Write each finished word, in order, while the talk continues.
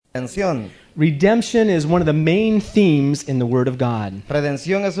Redención. Redemption is one of the main themes in the Word of God.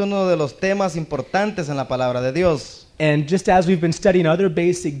 Redención es uno de los temas importantes en la palabra de Dios. And just as we've been studying other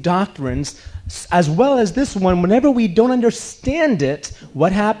basic doctrines, as well as this one, whenever we don't understand it,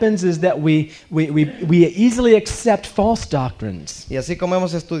 what happens is that we easily accept false doctrines. Y así como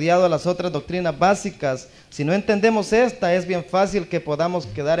hemos estudiado las otras doctrinas básicas, si no entendemos esta, es bien fácil que podamos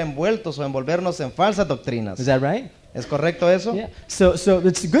quedar envueltos o envolvernos en falsas doctrinas. Is that right? ¿Es correcto eso? Yeah. So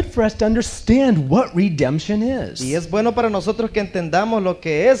it's good for us to understand what redemption is. Y es bueno para nosotros que entendamos lo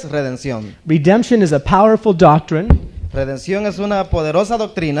que es redención. Redemption is a powerful doctrine, Redención es una poderosa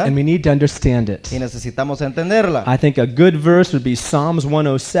doctrina and we need to understand it. y necesitamos entenderla. I think a good verse would be Psalms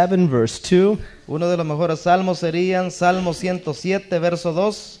 107, verse 2. Uno de los mejores salmos serían Salmo 107, verso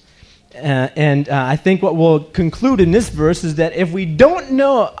 2. I think what we'll conclude in this verse is that if we don't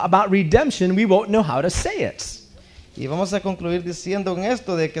know about redemption, we won't know how to say it. Y vamos a concluir diciendo en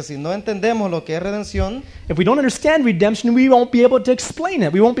esto de que si no entendemos lo que es redención, If we don't understand redemption, we won't be able to explain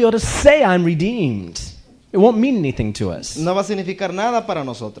it. We won't be able to say I'm redeemed. It won't mean anything to us. no va a significar nada para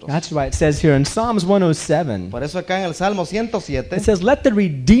nosotros. That's why it says here in Psalms 107, Por eso acá en el Salmo 107, it says, "Let the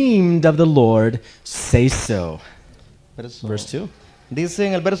redeemed of the Lord say so." Verse 2. dice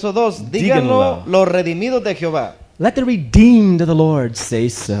en el verso 2, Díganlo. díganlo los redimidos de Jehová. Let the redeemed of the Lord say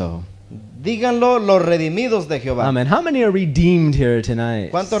so. Díganlo los redimidos de Jehová. Amen. How many are redeemed here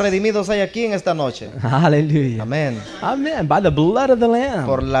tonight? ¿Cuántos redimidos hay aquí en esta noche? Hallelujah. Amén. Amen. By the blood of the Lamb.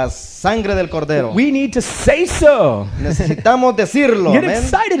 Por la sangre del Cordero. We need to say so. Necesitamos decirlo. Get Amén.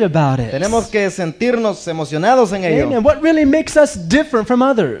 excited about it. Tenemos que sentirnos emocionados en ello. Amen. What really makes us different from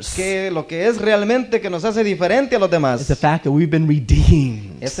others Que lo que es realmente que nos hace diferente a los is the demás fact that we've been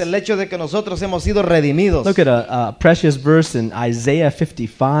redeemed. es el hecho de que nosotros hemos sido redimidos. Look at a precious verse in Isaiah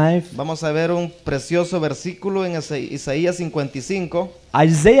 55. Vamos a ver un precioso versículo en Isaías 55.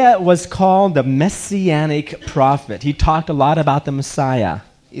 Isaiah was called the messianic prophet. He talked a lot about the Messiah.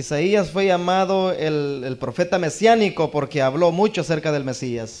 Isaías fue llamado el profeta mesiánico porque habló mucho acerca del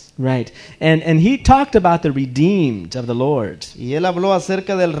Mesías. Right. And he talked about the redeemed of the Lord. Y él habló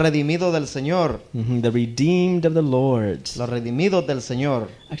acerca del redimido del Señor. The redeemed of the Lord. Los redimidos del Señor.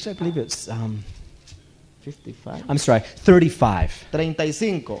 Actually, I believe it's 55. I'm sorry, 35.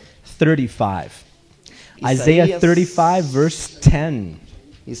 35. 35. Isaiah 35, verse 10.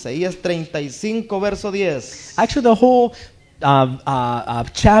 Isaías 35, verso 10. Actually, the whole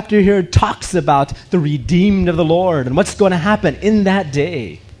chapter here talks about the redeemed of the Lord and what's going to happen in that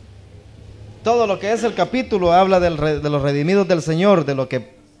day. Todo lo que es el capítulo habla de los redimidos del Señor, de lo que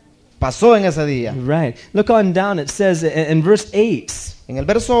pasó en ese día. Right. Look on down. It says in verse 8. En el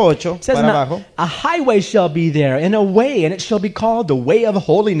verso 8, It says, para "Now, abajo, a highway shall be there, and a way, and it shall be called the way of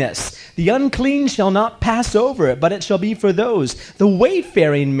holiness. The unclean shall not pass over it, but it shall be for those. The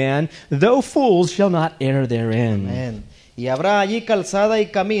wayfaring man, though fools, shall not err therein." amén. Y habrá allí calzada y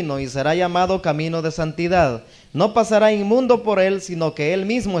camino, y será llamado camino de santidad. No pasará inmundo por él, sino que él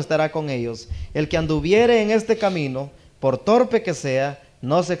mismo estará con ellos. El que anduviere en este camino, por torpe que sea,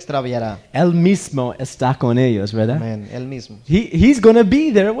 no se extraviará. Él mismo está con ellos, ¿verdad? Amén, él mismo. He's going to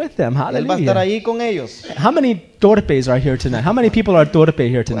be there with them. Él va a estar Hallelujah. ahí con ellos. How many torpes are here tonight? How many people are torpe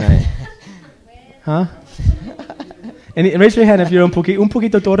here tonight? Huh? Raise your hand if you're un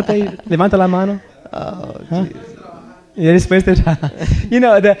poquito torpe. Levanta la mano. Huh? Y después you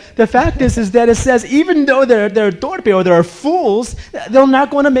know, the fact is that it says even though they're torpe or they're fools, they're not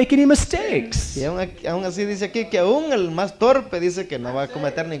going to make any mistakes. Y aún así dice aquí que aún el más torpe dice que no va a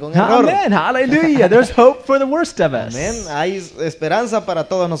cometer ningún error. Amen. Hallelujah. There's hope for the worst of us. Amén. Hay esperanza para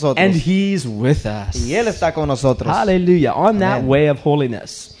todos nosotros. And He's with us. Y Él está con nosotros. Hallelujah. On that Amen. way of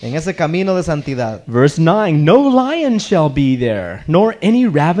holiness. En ese camino de santidad. Verse 9, "No lion shall be there, nor any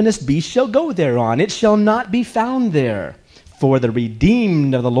ravenous beast shall go thereon. It shall not be found there. For the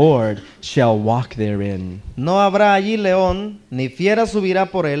redeemed of the Lord shall walk therein." No habrá allí león, ni fiera subirá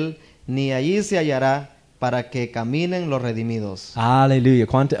por él, ni allí se hallará para que caminen los redimidos. Hallelujah.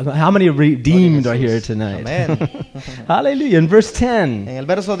 How many redeemed are here Jesús. tonight? Amén. Hallelujah. In verse 10, En el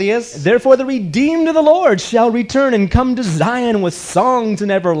verso 10, "Therefore the redeemed of the Lord shall return and come to Zion with songs,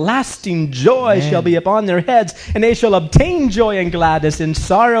 and everlasting joy Amen. shall be upon their heads, and they shall obtain joy and gladness, and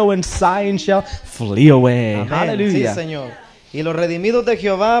sorrow and sighing shall flee away." amén. Sí, Hallelujah. Señor. Y los redimidos de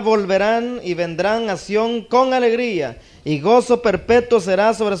Jehová volverán y vendrán a Sión con alegría, y gozo perpetuo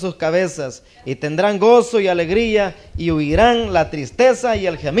será sobre sus cabezas, y tendrán gozo y alegría, y huirán la tristeza y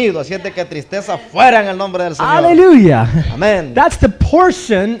el gemido. Así es de que tristeza fuera en el nombre del Señor. Hallelujah. Amén. That's the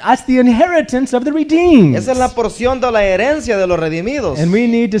portion, that's the inheritance of the redeemed. Esa es la porción de la herencia de los redimidos. And we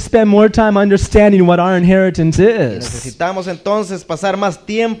need to spend more time understanding what our inheritance Y is. necesitamos entonces pasar más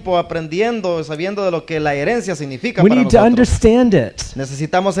tiempo aprendiendo, sabiendo de lo que la herencia significa We para need to nosotros. understand it.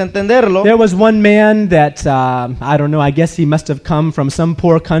 Necesitamos entenderlo. There was one man that, I don't know, I guess he must have come from some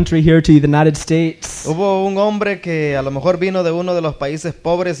poor country here to the United States. Hubo un hombre que a lo mejor vino de uno de los países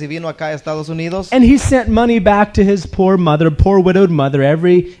pobres y vino acá a Estados Unidos. And he sent money back to his poor mother, poor widowed mother,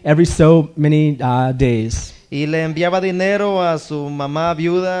 every so many days. Y le enviaba dinero a su mamá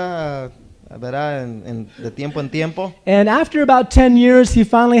viuda, ¿verdad? De tiempo en tiempo. And after about 10 years, he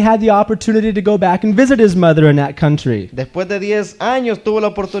finally had the opportunity to go back and visit his mother in that country. Después de 10 años tuvo la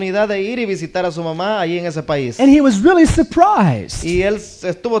oportunidad de ir y visitar a su mamá ahí en ese país. And he was really surprised. Y él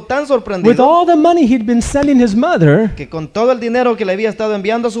estuvo tan With sorprendido all the money he'd been sending his mother, que con todo el dinero que le había estado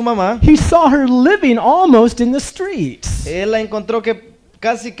enviando a su mamá, he saw her living almost in the streets. él la encontró que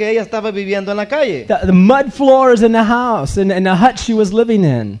casi que ella estaba viviendo en la calle. The mud floors in the house and the hut she was living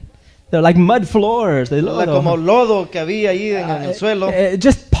in. They're like mud floors. They look Como lodo que había ahí en el suelo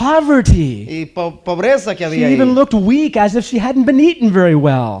just poverty. y pobreza que She había ahí. even looked weak, as if she hadn't been eating very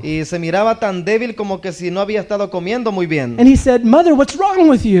well. Y se miraba tan débil como que si no había estado comiendo muy bien. And he said, "Mother, what's wrong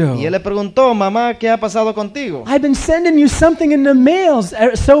with Y él you? le preguntó, mamá, ¿qué ha pasado contigo? I've been sending you something in the mail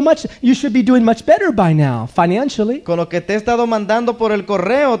so much. You should be doing much better by now, financially." Con lo que te he estado mandando por el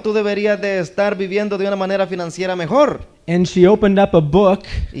correo, tú deberías de estar viviendo de una manera financiera mejor. And she opened up a book,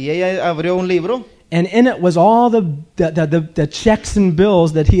 Y ella abrió un libro and in it was all the checks and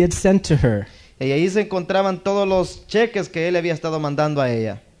bills that he had sent to her. y ahí se encontraban todos los cheques que él había estado mandando a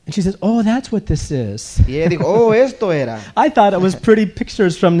ella. And she says, "Oh, that's what this is." Y ella dijo, oh, esto era. I thought it was pretty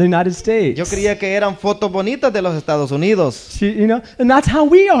pictures from the United States. Yo creía que eran fotos bonitas de los Estados Unidos. And that's how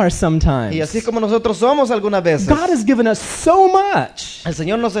we are sometimes. Y así como nosotros somos algunas veces. God has given us so much, El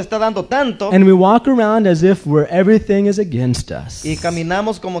Señor nos está dando tanto and we walk around as if everything is against us. y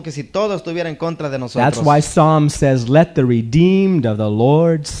caminamos como que si todo estuviera en contra de nosotros. That's why Psalm says, "Let the redeemed of the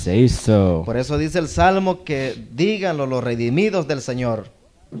Lord say so." Por eso dice el Salmo que díganlo los redimidos del Señor.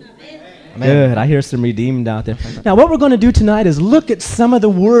 Amén. Good. I hear some redeemed out there. Now, what we're going to do tonight is look at some of the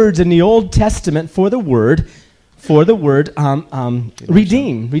words in the Old Testament for the word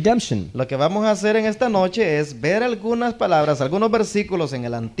redemption. Lo que vamos a hacer en esta noche es ver algunas palabras, algunos versículos en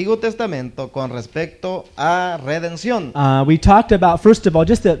el Antiguo Testamento con respecto a redención. We talked about, first of all,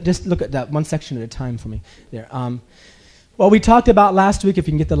 just look at that one section at a time for me there. What we talked about last week, if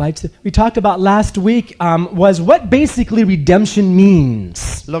you can get the lights, we talked about last week was what basically redemption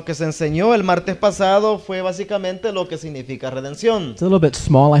means. Lo que se enseñó el martes pasado fue básicamente lo que significa redención. It's a little bit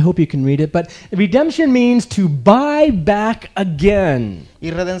small, I hope you can read it, but redemption means to buy back again. Y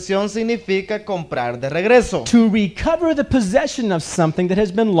redención significa comprar de regreso. To recover the possession of something that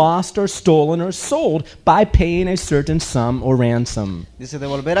has been lost or stolen or sold by paying a certain sum or ransom. Dice de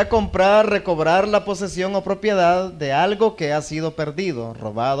volver a comprar, recobrar la posesión o propiedad de algo que ha sido perdido,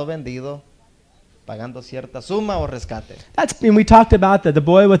 robado, vendido, pagando cierta suma o rescate. And we talked about the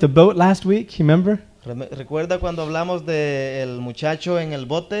boy with the boat last week, you remember? ¿Recuerda cuando hablamos del muchacho en el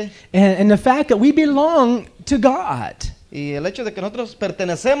bote? And the fact that we belong to God. Y el hecho de que nosotros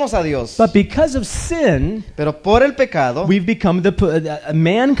pertenecemos a Dios. But because of sin, Pero por el pecado, we've become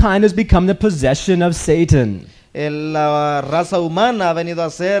mankind has become the possession of Satan. La raza humana ha venido a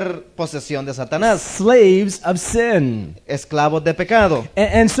ser posesión de Satanás, Slaves of sin. esclavos de pecado.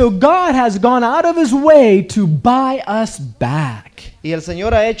 And so God has gone out of his way to buy us back. Y el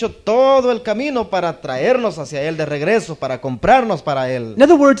Señor ha hecho todo el camino para traernos hacia Él de regreso, para comprarnos para Él. In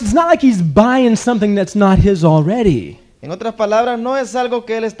other words, it's not like he's buying something that's not his already. En otras palabras, no es algo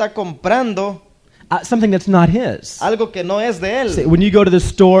que Él está comprando, Something that's not his. algo que no es de Say, Él. when you go to the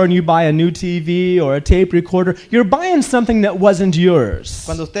store and you buy a new TV or a tape recorder, you're buying something that wasn't yours.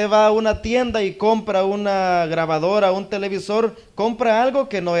 Cuando usted va a una tienda y compra una grabadora, un televisor, compra algo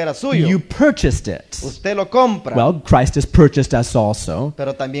que no era suyo. You purchased it. Usted lo compra. Well, Christ has purchased us also.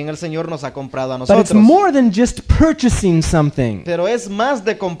 Pero también el Señor nos ha comprado a But it's nosotros. more than just purchasing something. Pero es más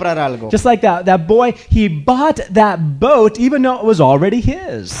de comprar algo. Just like that boy, he bought that boat even though it was already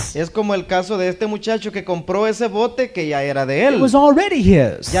his. Es como el caso de este muchacho muchacho que compró ese bote que ya era de It él. was already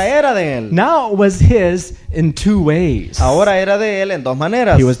his. Ya era de él. Now it was his in two ways. Ahora era de él en dos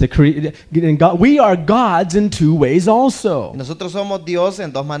maneras. He was the we are gods in two ways also. Nosotros somos Dios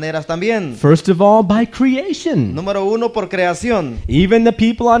en dos maneras también. First of all, by creation. Número uno, por creación. Even the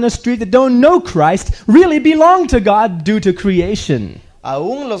people on the street that don't know Christ really belong to God due to creation.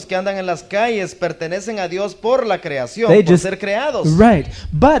 Aún los que andan en las calles pertenecen a Dios por la creación, They por just- ser creados. Right.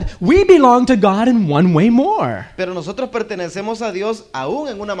 But we belong to God in one way more. Pero nosotros pertenecemos a Dios aún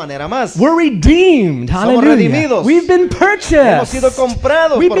en una manera más. We're redeemed. Somos Hallelujah. redimidos. We've been Hemos sido purchased.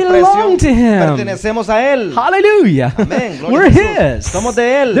 comprados We por belong precio. to Him. Pertenecemos a Él. Hallelujah. Amén. Gloria We're a Jesús. His. Somos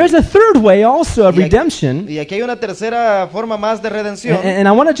de Él. There's a third way also of Y aquí- redemption. Y aquí hay una tercera forma más de redención. And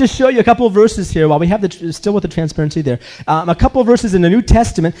I want to just show you a couple of verses here while we have still with the transparency there. A couple of verses in the New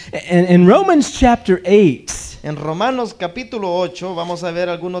Testament. In Romans chapter 8, En Romanos capítulo 8 vamos a ver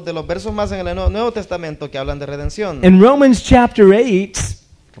algunos de los versos más en el Nuevo Testamento que hablan de redención. in Romans chapter 8,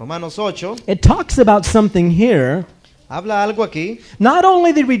 Romanos 8 it talks about something here. habla algo aquí, Not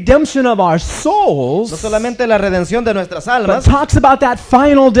only the redemption of our no souls, solamente la redención de nuestras but almas, talks about that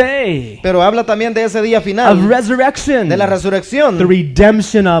final day pero habla también de ese día of final, resurrection, de la resurrección, the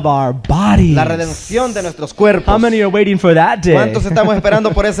redemption of our bodies. la redención de nuestros How cuerpos. many are waiting for that day? ¿Cuántos estamos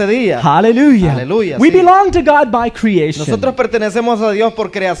esperando por ese día? Hallelujah. Hallelujah, We sí. belong to God by creation. Nosotros pertenecemos a Dios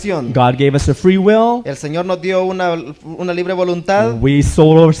por creación. God gave us a free will. El Señor nos dio una libre voluntad. We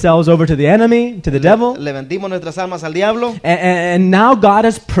sold ourselves over to the enemy, to the devil. Le vendimos nuestras almas al diablo. And now God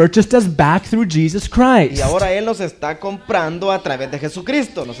has purchased us back through Jesus Christ. Y ahora Él nos está comprando a través de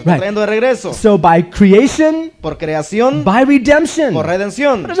Jesucristo. Nos está Right. trayendo de regreso. So by creation, Por creación, by redemption. por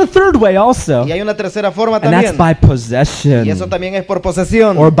redención. There's a third way also. Y hay una tercera forma And that's también. by possession. Y eso también es por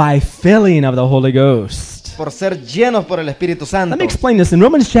posesión. Or by filling of the Holy Ghost. Por ser llenos por el Espíritu Santo. Let me explain this. In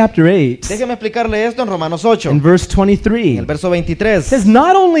Romans chapter 8, Déjeme explicarle esto en Romanos 8. in verse En 23. el verso It 23. says,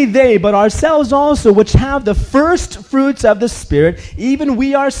 not only they, but ourselves also, which have the first fruits of the Spirit, even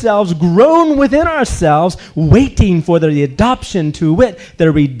we ourselves groan within ourselves, waiting for the adoption, to wit,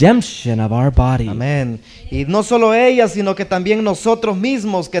 the redemption of our body. Amén. Y no solo ellas, sino que también nosotros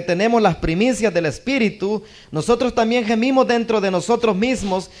mismos que tenemos las primicias del Espíritu, nosotros también gemimos dentro de nosotros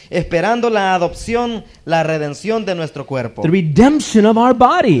mismos, esperando la adopción, la redención de nuestro cuerpo. The redemption of our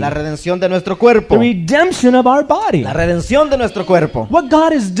body. La redención de nuestro cuerpo. The redemption of our body. La redención de nuestro cuerpo. What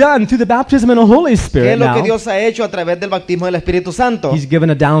God has done through the baptism in the Holy ¿Qué es Spirit lo que now, Dios ha hecho a través del bautismo del Espíritu Santo? He's given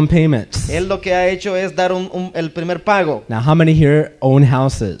a down payment. Él lo que ha hecho es dar el primer pago. Now, how many here own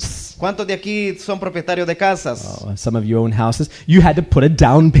houses? ¿Cuántos de aquí son propietarios de casas? Oh, some of you own houses. You had to put a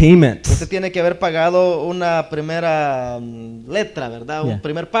down payment. Usted tiene que haber pagado una primera letra, ¿verdad? Yeah. Un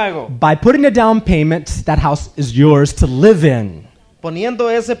primer pago. By putting a down payment, that house is yours to live in. Poniendo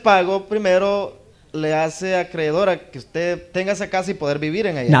ese pago, primero le hace acreedor a que usted tenga esa casa y poder vivir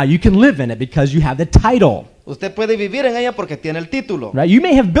en ella. Now you can live in it because you have the title, Usted puede vivir en ella porque tiene el título. right? You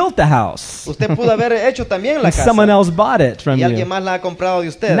may have built the house, Usted pudo haber hecho también la and someone casa else bought it from y alguien you. más la ha comprado de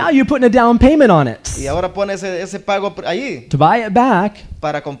usted. Now you're putting a down payment on it Y ahora pone ese pago allí to buy it back,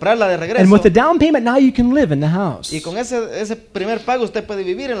 para comprarla de and regreso. with the down payment, now you can live in the house. Y con ese primer pago usted puede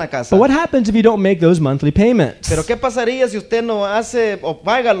vivir en la casa. But what happens if you don't make those monthly payments? Pero ¿qué pasaría si usted no hace o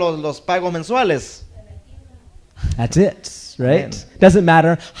paga los pagos mensuales? That's it, right? Amen. Doesn't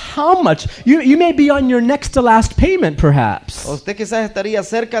matter how much. You may be on your next to last payment, perhaps, O usted quizás estaría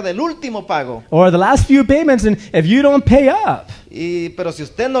cerca del último pago. or the last few payments, and if you don't pay up, Pero si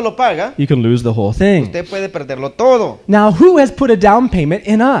usted no lo paga, you can lose the whole thing. usted puede perderlo todo. Now, who has put a down payment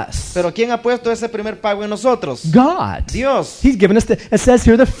in us? Pero ¿quién ha puesto ese primer pago en nosotros? God. Dios. He's given us it says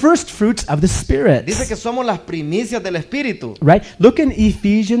here, the first fruits of the Spirit. Dice que somos las primicias del Espíritu. Right? Look in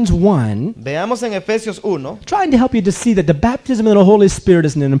Ephesians 1, Veamos en Efesios 1. trying to help you to see that the baptism in the Holy Spirit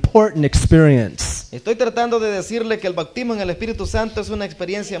is an important experience. Estoy tratando de decirle que el bautismo en el Espíritu Santo es una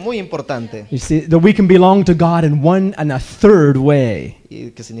experiencia muy importante. You see, that we can belong to God in one and a third way.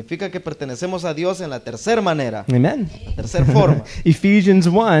 Y que significa que pertenecemos a Dios en la tercera manera, Amen. la tercera forma. Ephesians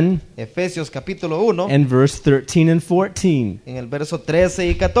 1 Efesios capítulo 1, and verse 13 and 14. en el verso 13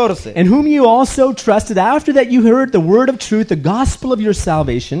 y 14. In whom you also trusted after that you heard the word of truth, the gospel of your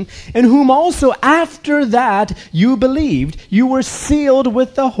salvation, in whom also after that you believed, you were sealed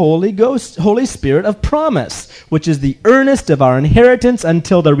with the Holy Ghost, Holy Spirit of promise, which is the earnest of our inheritance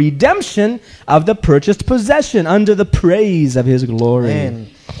until the redemption of the purchased possession under the praise of his glory.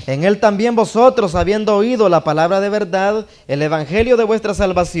 En él también vosotros, habiendo oído la palabra de verdad, el evangelio de vuestra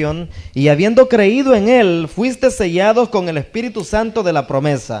salvación, y habiendo creído en él, fuiste sellados con el Espíritu Santo de la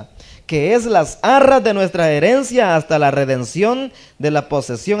promesa, que es las arras de nuestra herencia hasta la redención de la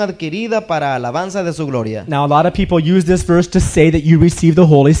posesión adquirida para alabanza de su gloria. Now, a lot of people use this verse to say that you receive the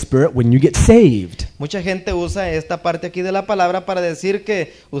Holy Spirit when you get saved. Mucha gente usa esta parte aquí de la palabra para decir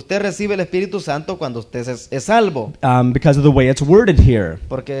que usted recibe el Espíritu Santo cuando usted es salvo, Because of the way it's worded here.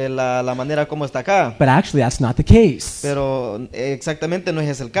 porque la manera como está acá. But actually, that's not the case. Pero exactamente no es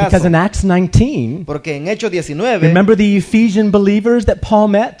ese el Because caso. in Acts 19, Porque en Hechos 19, remember the Ephesian believers that Paul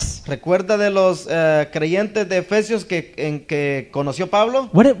met? ¿recuerda de los creyentes de Efesios que conoció Pablo?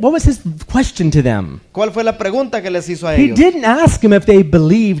 What was his question to them? ¿Cuál fue la pregunta que les hizo a He ellos? didn't ask them if they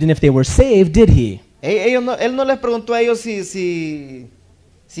believed and if they were saved, did he? Él no les preguntó a ellos si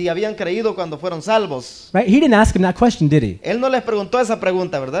habían creído cuando fueron salvos. Right? He didn't ask them that question, did he? Él no les preguntó esa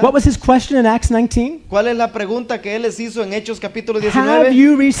pregunta, ¿verdad? What was his question in Acts 19? ¿Cuál es la pregunta que él les hizo en Hechos capítulo Have 19?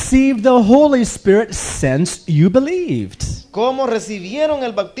 you received the Holy Spirit since you believed? ¿Cómo recibieron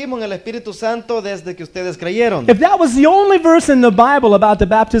el bautismo en el Espíritu Santo desde que ustedes creyeron? If that was the only verse in the Bible about the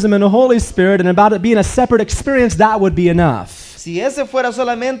baptism in the Holy Spirit and about it being a separate experience, that would be enough. Si ese fuera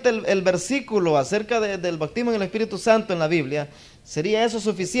solamente el versículo acerca del bautismo en el Espíritu Santo en la Biblia, ¿sería eso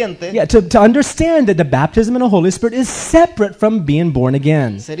suficiente? Yeah, to understand that the baptism in the Holy Spirit is separate from being born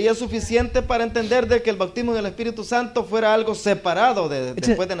again. ¿Sería suficiente para entender de que el bautismo en el Espíritu Santo fuera algo separado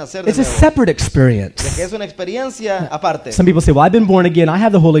después de nacer de It's a nuevo? separate De experience. que es una experiencia aparte. Some people say, well, I've been born again. I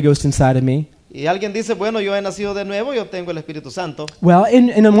have the Holy Ghost inside of me. Y alguien dice, bueno, yo he nacido de nuevo, yo tengo el Espíritu Santo. Well,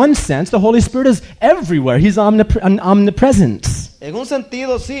 in one sense, the Holy Spirit is everywhere. He's omnipresent. En un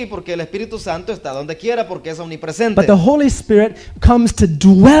sentido sí, porque el Espíritu Santo está donde quiera porque es omnipresente. But the Holy Spirit comes to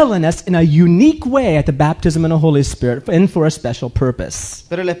dwell in us in a unique way at the baptism in the Holy Spirit and for a special purpose.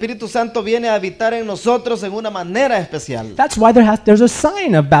 Pero el Espíritu Santo viene a habitar en nosotros en una manera especial. That's why there's a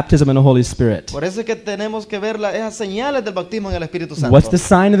sign of baptism in the Holy Spirit. Por eso es que tenemos que ver esas señales del bautismo en el Espíritu Santo. What's the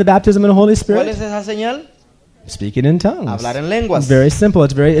sign of the baptism in the Holy ¿Cuál Spirit? es esa señal? Speaking in tongues. Hablar en lenguas. Very simple.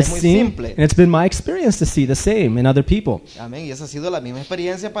 It's Es muy seen, simple. and it's been my experience to see the same in other people. Amén. Y esa ha sido la misma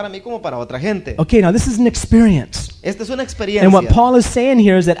experiencia para mí como para otra gente. Okay, now this is an experience. Esta es una And experiencia. what Paul is saying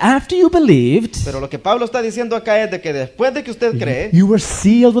here is that after you believed, Pero lo que Pablo está diciendo acá es de que después de que usted cree, you were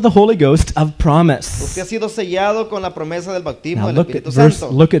sealed with the Holy Ghost of promise. usted ha sido sellado con la promesa del bautismo Now del look at Espíritu verse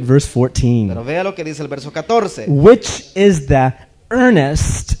Santo. look at verse 14. Pero vea lo que dice el verso 14. Which is the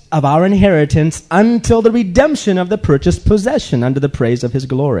earnest of our inheritance until the redemption of the purchased possession unto the praise of his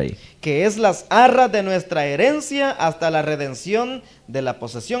glory. Que es las arras de nuestra herencia hasta la redención de la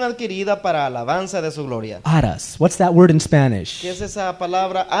posesión adquirida para alabanza de su gloria. Aras. What's that word in Spanish? ¿Qué es esa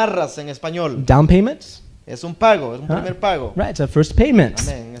palabra arras en español? Down payments? Es un pago, es un Ah. primer pago. Right, it's a first payment.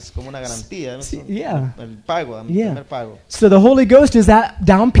 Amén, es como una garantía. Es Yeah. el pago, el Yeah. primer pago. So the Holy Ghost is that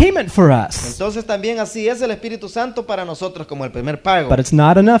down payment for us. Entonces también así es el Espíritu Santo para nosotros como el primer pago. But it's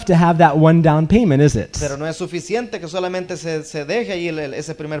not enough to have that one down payment, is it? Pero no es suficiente que solamente se deje ahí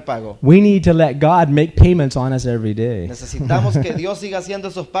ese primer pago. We need to let God make payments on us every day. Necesitamos que Dios siga haciendo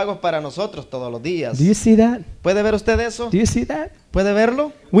esos pagos para nosotros todos los días. Do you see that? ¿Puede ver usted eso? Do you see that? ¿Puede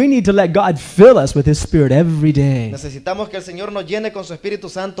verlo? We need to let God fill us with His Spirit every day. Necesitamos que el Señor nos llene con su Espíritu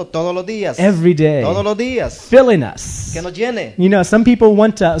Santo todos los días. Every day. Todos los días. Filling us. Que nos llene. You know, some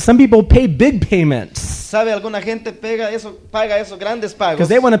people pay big payments ¿Sabe? Alguna gente paga esos grandes pagos because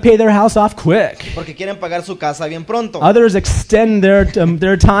they want to pay their house off quick. porque quieren pagar su casa bien pronto. Others extend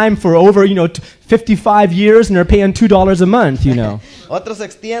their time for over, 55 years and they're paying $2 a month, Otros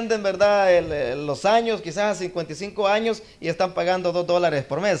extienden, ¿verdad? Los años, quizás a 55 años y están pagando $2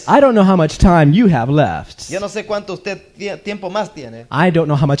 por mes. I don't know how much time you have left. Yo no sé cuánto tiempo más tiene. I don't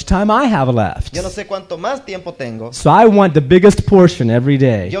know how much time I have left. Yo no sé cuánto más tiempo tengo. So I want the biggest portion every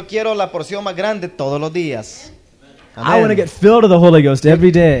day. Yo quiero la porción más grande todos los días. I want to Amén. get filled with the Holy Ghost every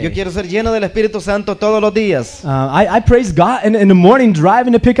Yo day. quiero ser lleno del Espíritu Santo todos los días. I praise God in the morning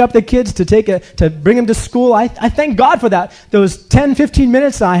driving to pick up the kids to bring them to school. I thank God for that. Those 10-15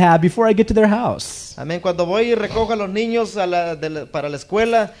 minutes I have before I get to their house. Amén. Cuando voy y recojo a los niños para la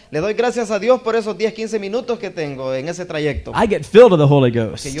escuela, le doy gracias a Dios por esos 10-15 minutos que tengo en ese trayecto. I get filled with the Holy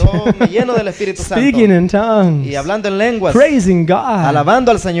Ghost. Que yo me lleno del Espíritu Santo. Speaking in tongues. Y hablando en lenguas. Praising God.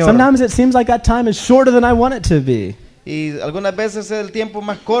 Alabando al Señor. Sometimes it seems like that time is shorter than I want it to be. Y algunas veces es el tiempo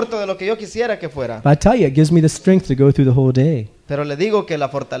más corto de lo que yo quisiera que fuera. But I tell you, it gives me the strength to go through the whole day. Pero le digo que la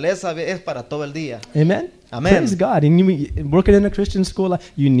fortaleza es para todo el día. Amen? Amen. Praise God. And working in a Christian school,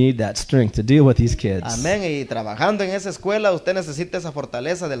 you need that strength to deal with these kids. Amén. Y trabajando en esa escuela, usted necesita esa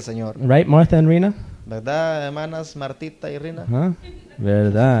fortaleza del Señor. Right, Martha and Rena? ¿Verdad, hermanas Martita y Rina? Huh?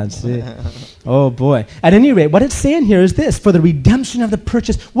 Verdad, sí. Oh boy. At any rate, what it's saying here is this: for the redemption of the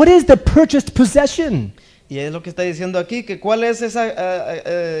purchase. What is the purchased possession? Y es lo que está diciendo aquí, que ¿cuál es esa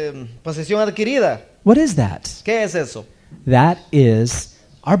posesión adquirida? What is that? ¿Qué es eso? That is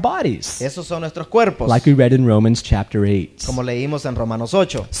our bodies, Esos son nuestros cuerpos, like we read in Romans chapter 8. como leímos en Romanos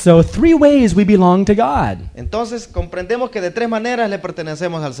 8. So 3 ways we belong to God. Entonces comprendemos que de 3 maneras le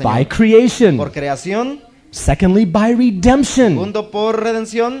pertenecemos al By Señor. creation. Por creación, Secondly, by redemption. segundo por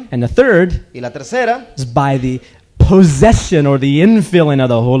redención, And the third y la tercera is by the possession or the infilling of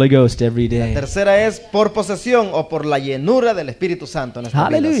the Holy Ghost every day. tercera es por posesión o por la llenura del Espíritu Santo en nuestras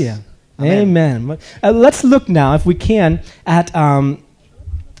Hallelujah. vidas. Amen. Amen. Let's look now, if we can,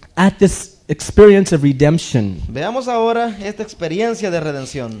 at this experience of redemption. Veamos ahora esta experiencia de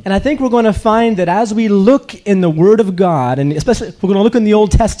redención. And I think we're going to find that as we look in the Word of God, and especially we're going to look in the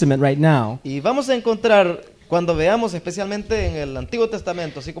Old Testament right now, Y vamos a encontrar, cuando veamos especialmente en el Antiguo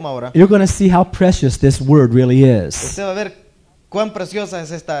Testamento, así como ahora, you're going to see how precious this Word really is. usted va a ver cuán preciosa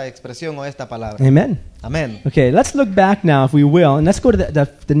es esta expresión o esta palabra. Amen. Amén. Okay, let's look back now, if we will, and let's go to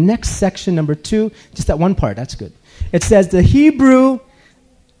the next section, number 2, just that one part. That's good. It says the Hebrew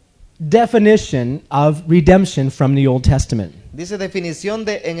definition of redemption from the Old Testament. Dice definición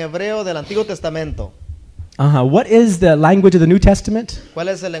en hebreo del Antiguo Testamento. What is the language of the New Testament? ¿Cuál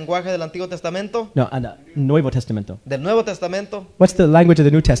es el lenguaje del Antiguo Testamento? No, Nuevo Testamento. Del Nuevo Testamento. What's the language of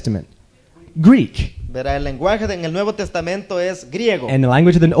the New Testament? Greek. Verá, el lenguaje en el Nuevo Testamento es griego. And the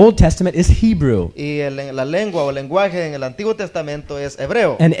language of the Old Testament is Hebrew. Y la lengua o lenguaje en el Antiguo Testamento es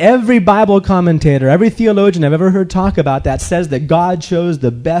hebreo. And every Bible commentator, every theologian I've ever heard talk about that says that God chose the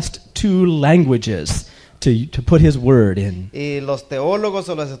best 2 languages to put His Word in. Y los teólogos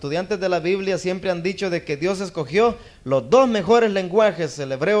o los estudiantes de la Biblia siempre han dicho de que Dios escogió los 2 mejores lenguajes,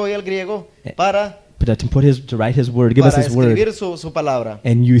 el hebreo y el griego, para To write His Word, give us His Word. escribir su palabra.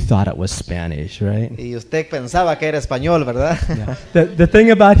 And you thought it was Spanish, right? Y usted pensaba que era español, ¿verdad? Yeah. The thing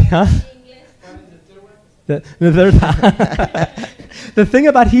about the thing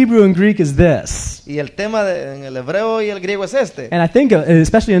about Hebrew and Greek is this. Y el tema en el hebreo y el griego es este. And I think,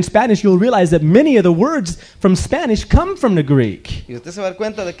 especially in Spanish, you'll realize that many of the words from Spanish come from the Greek. Y usted se va a dar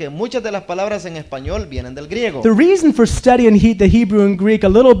cuenta de que muchas de las palabras en español vienen del griego. The reason for studying the Hebrew and Greek a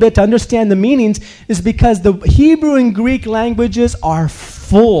little bit to understand the meanings is because the Hebrew and Greek languages are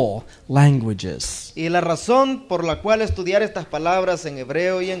full languages. Y la razón por la cual estudiar estas palabras en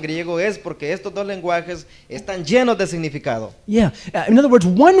hebreo y en griego es porque estos 2 lenguajes están llenos de significado. Yeah. In other words,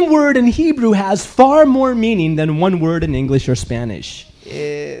 one word in Hebrew has far more meaning than one word in English or Spanish.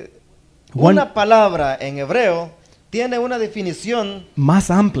 Una palabra en hebreo tiene una definición más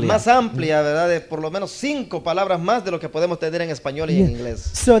amplia, ¿verdad? De por lo menos 5 palabras más de lo que podemos tener en español y en inglés.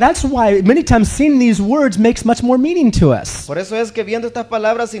 So that's why many times seeing these words makes much more meaning to us. Por eso es que viendo estas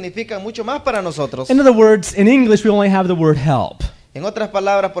palabras significan mucho más para nosotros. In other words, in English we only have the word help. En otras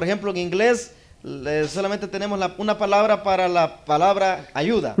palabras, por ejemplo, en inglés solamente tenemos una palabra para la palabra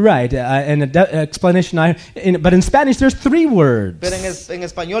ayuda. Right, and explanation. But in Spanish there's 3 words. Pero en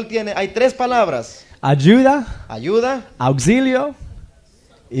español hay 3 palabras. Ayuda, auxilio,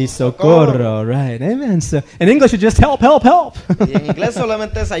 y socorro. Right, amen. So in English it's just help. Y en inglés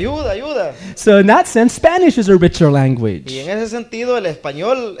solamente es ayuda. So in that sense, Spanish is a richer language. Y en ese sentido, el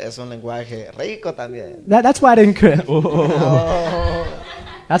español es un lenguaje rico también. That's why I didn't.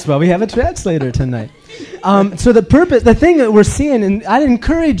 That's why we have a translator tonight. So the thing that we're seeing, and I'd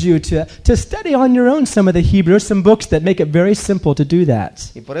encourage you to study on your own some of the Hebrew, some books that make it very simple to do that.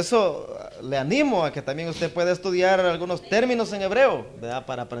 Y por eso le animo a que también usted pueda estudiar algunos términos en hebreo, ¿verdad?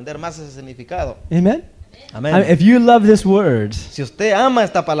 Para aprender más ese significado. Amen. Amén. If you love this word, si usted ama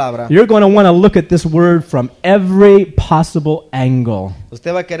esta palabra, you're going to want to look at this word from every possible angle.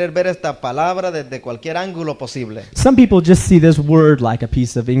 Usted va a querer ver esta palabra desde cualquier ángulo posible. Some people just see this word like a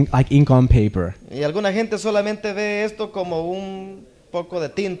piece of ink on paper. Y alguna gente solamente ve esto como un poco de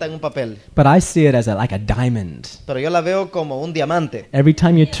tinta en un papel. But I see it as like a diamond. Pero yo la veo como un diamante. Every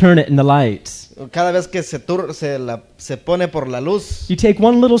time you turn it in the light, cada vez que se pone por la luz, you take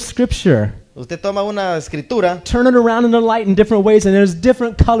one little scripture, usted toma una escritura, turn it around in the light in different ways, and there's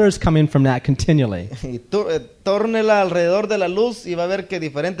different colors coming from that continually. Y tórnela alrededor de la luz y va a ver que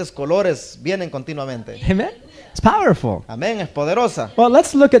diferentes colores vienen continuamente. Amen. It's powerful. Amén, es poderosa. Well,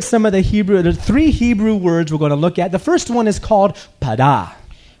 let's look at some of the There's 3 Hebrew words we're going to look at. The first one is called pada.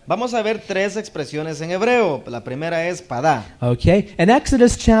 Vamos a ver 3 expresiones en hebreo. La primera es pada. Okay. In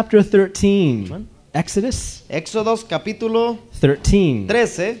Exodus chapter 13. Éxodos capítulo 13.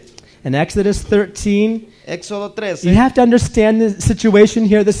 In Exodus 13. Éxodo 13. You have to understand the situation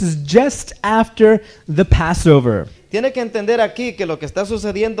here. This is just after the Passover. Tiene que entender aquí que lo que está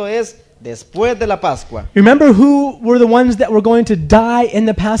sucediendo es después de la Pascua. Remember who were the ones that were going to die in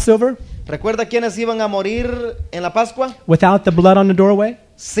the Passover? ¿Recuerda quiénes iban a morir en la Pascua? without the blood on the doorway?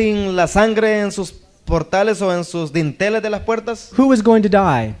 Sin la sangre en sus portales o en sus dinteles de las puertas. Who was going to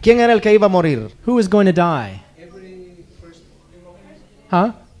die? ¿Quién era el que iba a morir? Who was going to die?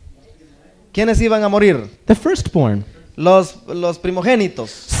 Huh? ¿Quiénes iban a morir? The firstborn. Los primogénitos.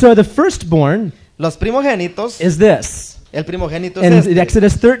 So the firstborn Los primogénitos, is this. el primogénito In es este.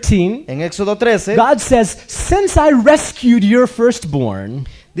 Exodus 13, En Éxodo 13, God says, since I rescued your firstborn,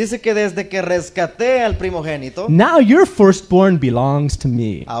 dice que desde que rescaté al primogénito, now your firstborn belongs to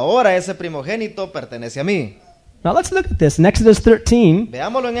me. ahora ese primogénito pertenece a mí. Now let's look at this. In Exodus 13,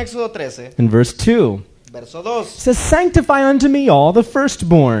 Veámoslo en Éxodo 13, in verse 2, verso 2. it says, sanctify unto me all the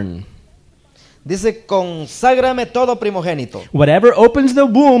firstborn. Dice, conságrame todo primogénito. Whatever opens the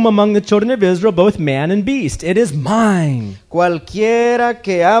womb among the children of Israel, both man and beast, it is mine. Cualquiera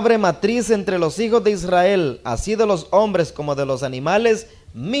que abre matriz entre los hijos de Israel, así de los hombres como de los animales,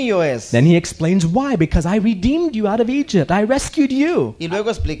 mío es. Then he explains why. Because I redeemed you out of Egypt. I rescued you. Y luego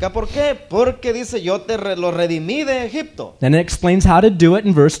explica por qué. Porque dice, yo lo redimí de Egipto. Then it explains how to do it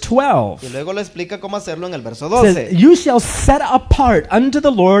in verse Y 12. luego le explica cómo hacerlo en el verso It says, 12. you shall set apart unto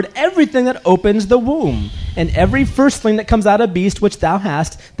the Lord everything that opens the womb, and every firstling that comes out of beast which thou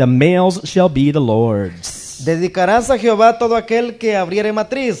hast, the males shall be the Lord's. Dedicarás a Jehová todo aquel que abriere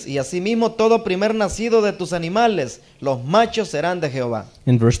matriz, y asimismo todo primer nacido de tus animales. Los machos serán de Jehová.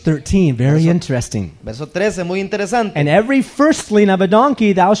 In verse 13, very interesting. Verso 13, muy interesante. And every firstling of a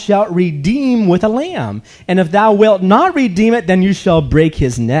donkey thou shalt redeem with a lamb, and if thou wilt not redeem it, then you shall break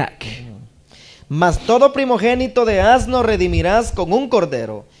his neck. Mas todo primogénito de asno redimirás con un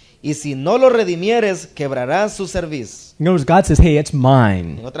cordero, y si no lo redimieres, quebrarás su cerviz. In other words, God says, hey, it's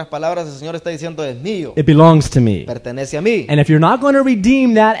mine. En otras palabras, el Señor está diciendo, es mío, It belongs to me. pertenece a mí. And if you're not going to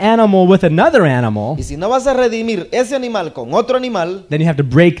redeem that animal with another animal, Y si no vas a redimir ese animal con otro animal, then you have to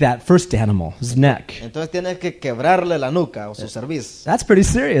break that first animal's neck. entonces tienes que quebrarle la nuca o su cerviz. That's pretty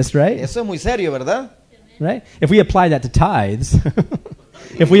serious, right? Eso es muy serio, ¿verdad? Right? If we apply that to tithes,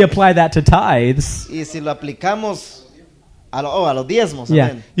 if we apply that to tithes, Y si lo aplicamos a los diezmos, yeah,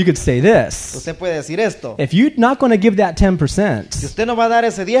 amén. you could say this. Usted puede decir esto. If you're not going to give that Si 10%, usted no va a dar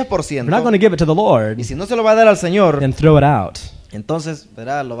ese you're not going 10%, to give it to the Lord, y si no se lo va a dar al Señor, then throw it out. entonces,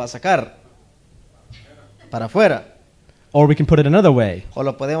 verá, lo va a sacar para afuera. Or we can put it another way. O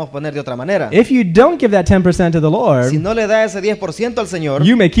lo podemos poner de otra manera. If you don't give that 10% to the Si Lord, no le da ese 10% al Señor,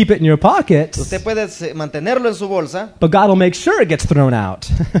 you may keep it in your pocket, usted puede mantenerlo en su bolsa, but God will make sure it gets thrown out.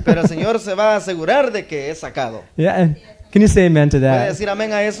 pero el Señor se va a asegurar de que es sacado. Yeah. Can you say amen to ¿Puede that? decir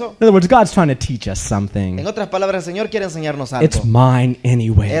amén a eso? In other words, God's trying to teach us En something. otras palabras, el Señor quiere enseñarnos It's algo. mine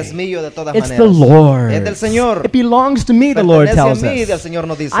anyway. Es mío de todas It's the maneras. Lord. Es del Señor. It belongs to me, the Lord Pertenece a tells mí, el us. Señor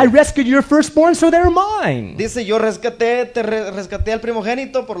nos dice. I rescued your firstborn, so they're mine. Dice, yo rescaté al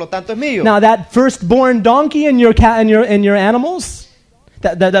primogénito, por lo tanto es mío. Now that firstborn donkey and your cat and your animals,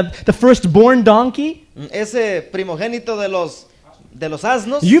 the firstborn donkey, Ese primogénito de los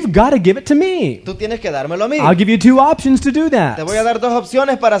asnos, you've got to give it to me. tú tienes que dármelo a mí. I'll give you two options to do Te voy a that. dar dos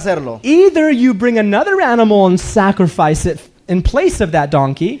opciones para hacerlo. Either you bring another animal and sacrifice it in place of that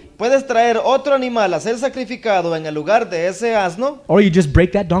donkey, Puedes traer otro animal a ser sacrificado en el lugar de ese asno, or you just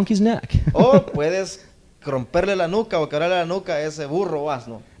break that donkey's neck. o puedes romperle la nuca o quebrarle la nuca a ese burro o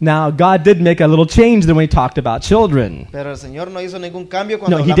asno. Now, God did make a little change when we talked about children. Pero el Señor no hizo ningún cambio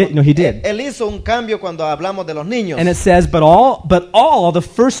cuando No, he hablamos. did. No, he did. Él hizo un cambio cuando hablamos de los niños. And it says, but all the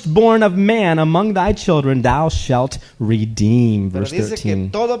firstborn of man among thy children thou shalt redeem. Pero Verse dice que 13.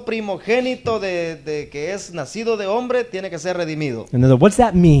 todo primogénito de que es nacido de hombre tiene que ser redimido. In other, what's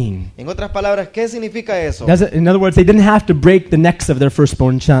that mean? En otras palabras, ¿qué significa eso? In other words, they didn't have to break the necks of their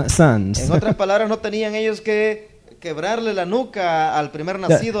firstborn sons. En otras palabras, no tenían ellos que quebrarle la nuca al primer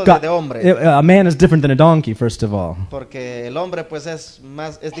nacido God- de hombre. A man is different than a donkey, first of all. Porque el hombre pues es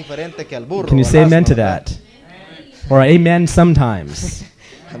diferente que al burro. Can you o al say amen asno, to ¿verdad? that? Or amen sometimes.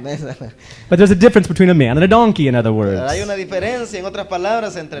 Amén. But there's a difference between a man and a donkey, in other Pero hay words. una diferencia, en otras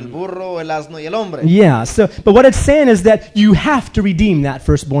palabras, entre el burro, el asno y el hombre. Yeah, but what it's saying is that you have to redeem that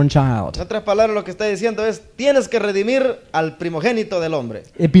firstborn child. En otras palabras, lo que está diciendo es, tienes que redimir al primogénito del hombre.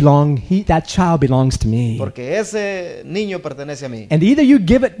 That child belongs to me. Porque ese niño pertenece a mí. And either you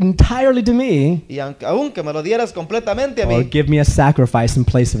give it entirely to me, Y aunque me lo dieras completamente a or mí, give me a sacrifice in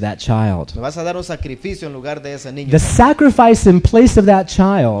place of that child. me vas a dar un sacrificio en lugar de ese niño. The sacrifice in place of that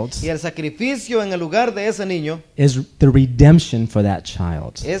child child Y el sacrificio en el lugar de ese niño is the redemption for that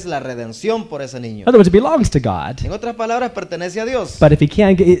child. es la redención por ese niño. In other words, it belongs to God. En otras palabras, pertenece a Dios. But if he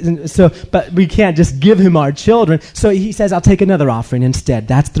can't but we can't just give him our children. So he says, I'll take another offering instead.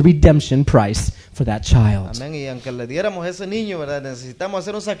 That's the redemption price for that child. Amén. Y aunque le diéramos a ese niño, ¿verdad? Necesitamos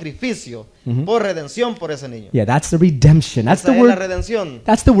hacer un sacrificio por redención por ese niño. Yeah, that's the redemption. That's Esa the es la word. redención.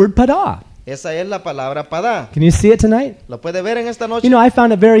 That's the word pada. Esa es la palabra padá. Can you see it tonight? ¿Lo puede ver en esta noche? You know, I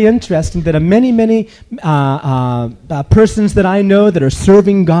found it very interesting that many persons that I know that are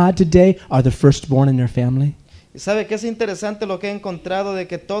serving God today are the firstborn in their family. ¿Y sabe qué es interesante lo que he encontrado de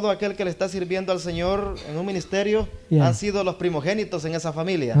que todo aquel que le está sirviendo al Señor en un ministerio Yeah. han sido los primogénitos en esa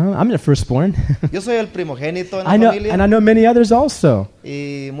familia? I'm the firstborn. Yo soy el primogénito en I la know, familia and I know many others also.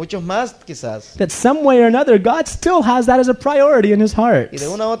 y muchos más quizás. That some way or another, God still has that as a priority in His heart. Y de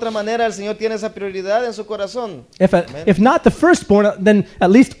una u otra manera el Señor tiene esa prioridad en su corazón. If not the firstborn, then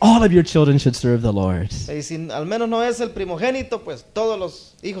at least all of your children should serve the Lord. Y si al menos no es el primogénito, pues todos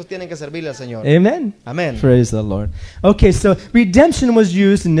los hijos tienen que servirle al Señor. Amen. Amén. Praise the Lord. Okay, so redemption was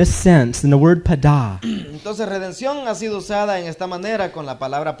used in this sense, in the word pada. Entonces redención ha sido usada en esta manera con la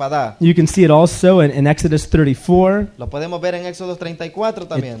palabra padá. You can see it also in Exodus 34. Lo podemos ver en Éxodo 34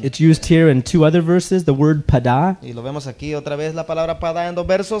 también. It's used here in two other verses, the word pada. Y lo vemos aquí otra vez la palabra padá en dos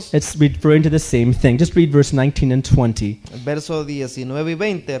versos. It's referring to the same thing. Just read verse 19 and 20. El verso 19 y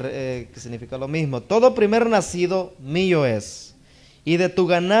 20 que significa lo mismo. Todo primer nacido mío es, y de tu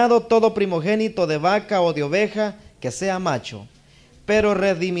ganado todo primogénito de vaca o de oveja que sea macho. Pero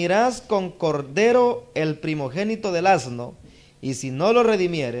redimirás con cordero el primogénito del asno, y si no lo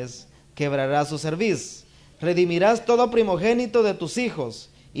redimieres, quebrarás su cerviz. Redimirás todo primogénito de tus hijos,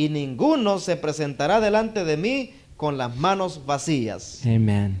 y ninguno se presentará delante de mí con las manos vacías.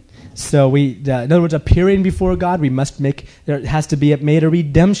 Amen. So in other words, appearing before God, there has to be made a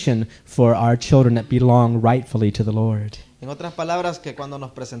redemption for our children that belong rightfully to the Lord. En otras palabras, que cuando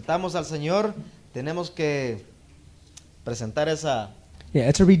nos presentamos al Señor, tenemos que presentar esa... Yeah,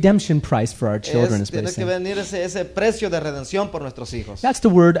 it's a redemption price for our children. Is what Tiene it's que saying. venir ese precio de redención por nuestros hijos. That's the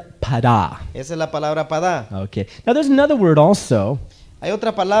word pada. Esa es la palabra padá. Okay. Now there's another word also Hay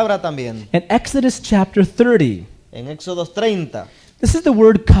otra palabra también in Exodus chapter 30. en Éxodo 30. This is the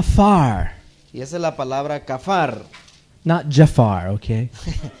word kafar, Y esa es la palabra kafar. not Jafar, okay?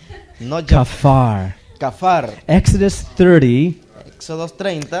 No Kafar. kafar. Exodus 30, Éxodo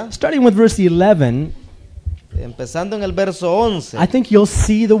 30, starting with verse 11, empezando en el verso 11. I think you'll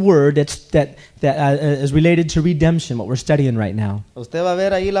see the word that is related to redemption, what we're studying right now. Usted va a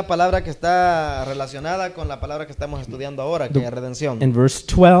ver ahí la palabra que está relacionada con la palabra que estamos estudiando ahora, que es redención. In verse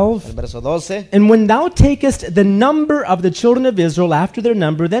 12, El verso 12. and when thou takest the number of the children of Israel after their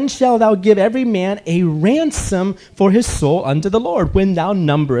number, then shalt thou give every man a ransom for his soul unto the Lord, when thou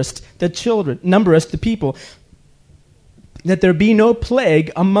numberest the people, that there be no plague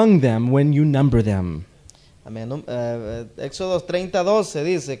among them when you number them. Amén. Éxodo 30, 12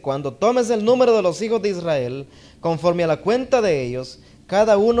 dice: Cuando tomes el número de los hijos de Israel, conforme a la cuenta de ellos,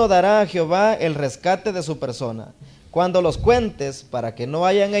 cada uno dará a Jehová el rescate de su persona. Cuando los cuentes, para que no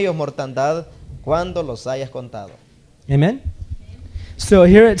haya en ellos mortandad, cuando los hayas contado. Amen. So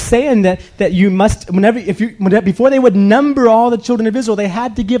here it's saying that you must, before they would number all the children of Israel, they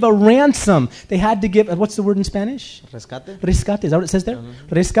had to give a ransom. They had to give, what's the word in Spanish? Rescate. Rescate, is that what it says there?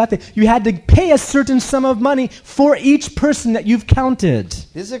 Rescate. You had to pay a certain sum of money for each person that you've counted.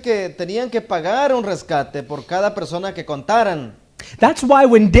 Dice que tenían que pagar un rescate por cada persona que contaran. That's why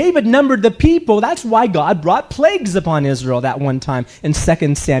when David numbered the people, that's why God brought plagues upon Israel that one time in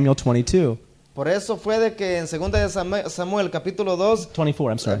 2 Samuel 22. Por eso fue de que en 2 de Samuel, capítulo 2,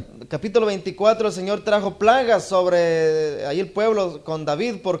 24, I'm sorry. capítulo 24, el Señor trajo plagas sobre ahí el pueblo con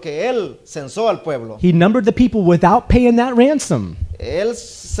David porque él censó al pueblo. He numbered the people without paying that ransom. Él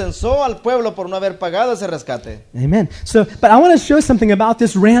censó al pueblo por no haber pagado ese rescate. Amen. So, but I want to show something about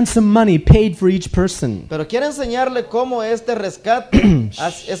this ransom money paid for each person. Pero quiero enseñarle cómo este rescate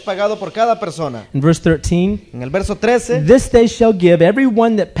es pagado por cada persona. In verse 13, En el verso 13, this they shall give every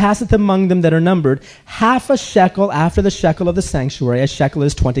one that passeth among them that are numbered half a shekel after the shekel of the sanctuary. A shekel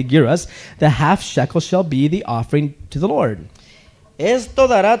is 20 gerahs. The half shekel shall be the offering to the Lord. esto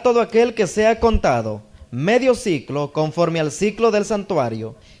dará todo aquel que sea contado, medio ciclo, conforme al ciclo del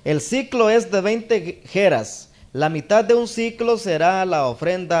santuario. El ciclo es de 20 geras, La mitad de un ciclo será la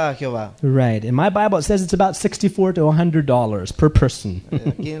ofrenda a Jehová. Right. In my Bible, it says it's about $64 to $100 per person.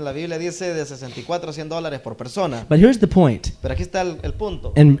 Aquí en la Biblia dice de 64 a $100 por persona. But here's the point. Pero aquí está el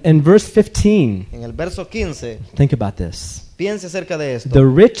punto. In verse 15, En el verso 15, think about this. piense acerca de esto. The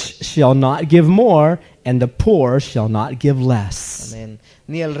rich shall not give more, and the poor shall not give less. Amén.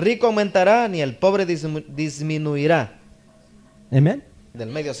 Ni el rico aumentará, ni el pobre disminuirá. Amen? Del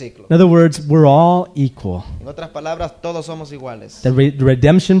medio ciclo. In other words, we're all equal. En otras palabras, todos somos iguales. The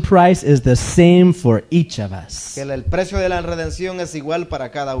redemption price is the same for each of us. Que el precio de la redención es igual para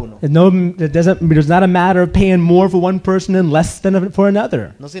cada uno. There's not a matter of paying more for one person and less than for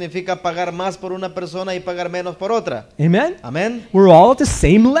another. No significa pagar más por una persona y pagar menos por otra. Amen? Amén. We're all at the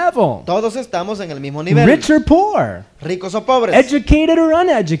same level. Todos estamos en el mismo nivel. Rich or poor, Ricos o pobres. educated or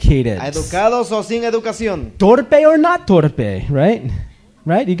uneducated, Educados o sin educación. torpe or not torpe, right?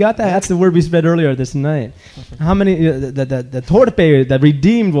 Right? You got that? That's the word we read earlier this night. How many, the torpe, the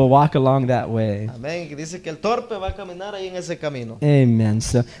redeemed will walk along that way. Amén. Que dice que el torpe va a caminar ahí en ese camino. Amen.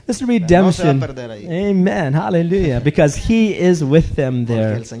 So this No se va a redemption. perder ahí. Amen. Hallelujah. Because he is with them Porque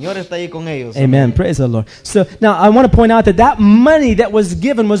there. el Señor está ahí con ellos. Amen. Praise the Lord. So now I want to point out that money that was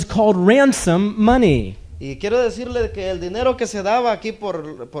given was called ransom money. Y quiero decirle que el dinero que se daba aquí por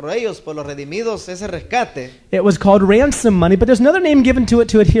ellos, por los redimidos, ese rescate, It was called ransom money, but there's another name given to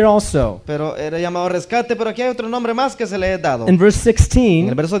it here also. pero era llamado rescate, pero aquí hay otro nombre más que se le ha dado. In verse En el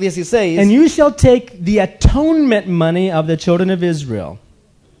 16, verso 16, and you shall take the atonement money of the children of Israel.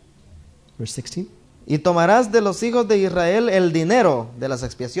 Verse 16. y tomarás de los hijos de Israel el dinero de las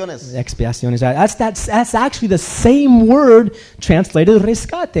expiaciones. Expiaciones. That's actually the same word translated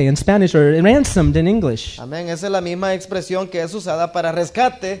rescate in Spanish or ransomed in English. Amén, esa es la misma expresión que es usada para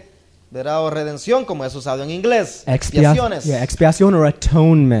rescate, ¿verdad? O redención, como es usado en inglés. Expiaciones. Expiación or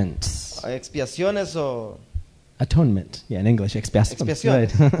atonement. Expiaciones o... Atonement. Yeah, in English, expiación.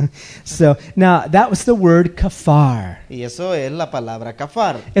 Expiaciones. Right. So now that was the word kafar. Y eso es la palabra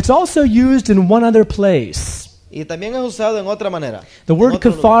kafar. It's also used in one other place. Y también es usado en otra manera. The en word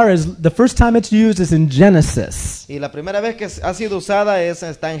otro kafar is the first time it's used is in Genesis, lugar. Y la primera vez que ha sido usada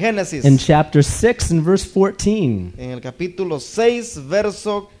está en Génesis, in chapter 6 and verse 14. en el capítulo 6,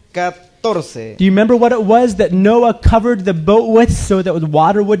 verso 14. Do you remember what it was that Noah covered the boat with so that the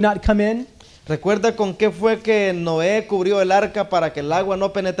water would not come in? ¿Recuerda con qué fue que Noé cubrió el arca para que el agua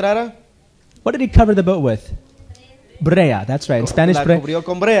no penetrara? What did he cover the boat with? Brea, that's right. In Spanish, La brea. cubrió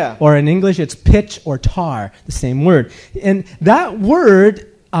con brea. Or in English, it's pitch or tar, the same word. And that word,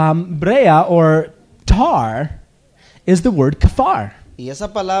 brea or tar, is the word kafar. Y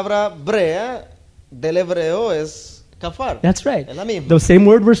esa palabra brea del hebreo es kafar. That's right. Es la misma. The same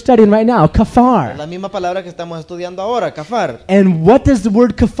word we're studying right now, Es kafar. la misma palabra que estamos estudiando ahora, kafar. And what does the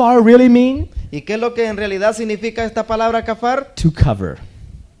word kafar really mean? ¿Y qué es lo que en realidad significa esta palabra kafar? To cover.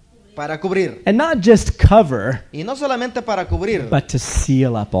 Para cubrir. And not just cover, Y no solamente para cubrir, but to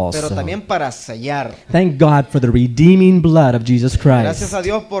seal up pero also. también para sellar. Thank God for the redeeming blood of Jesus Gracias Christ. a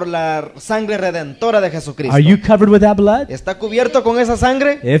Dios por la sangre redentora de Jesucristo. Are you covered with that blood? ¿Está cubierto con esa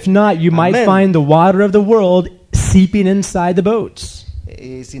sangre? If not, you might Amen. find the water of the world seeping inside the boats.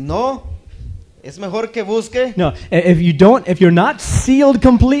 Y si no, es mejor que busque. No, if you're not sealed Y si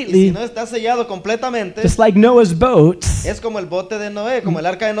completely, no está sellado completamente, just like Noah's boats, es como el bote de Noé, como el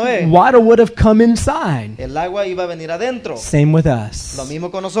arca de Noé. water would have come inside. El agua iba a venir adentro. Same with us. Lo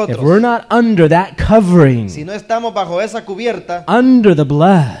mismo con If we're nosotros. not under that covering, Si no estamos bajo esa cubierta, under the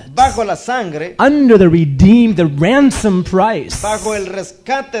blood, bajo la sangre, under the redeemed, the ransom price, bajo el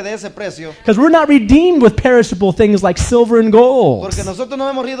rescate de ese precio, because we're not redeemed with perishable things like silver and gold. porque nosotros no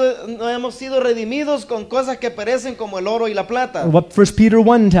hemos sido redimidos con cosas que perecen como el oro y la plata. What 1 Peter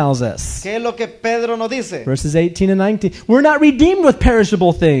 1 tells us. ¿Qué es lo que Pedro nos dice? Verses 18 and 19. We're not redeemed with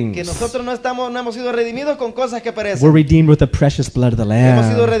perishable Que things. nosotros no hemos sido redimidos con cosas que We're perecen. redeemed with the precious blood of the Hemos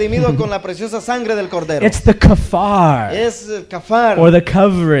sido Lamb. redimidos con la preciosa sangre del Cordero. It's the kafar, Es el kafar or the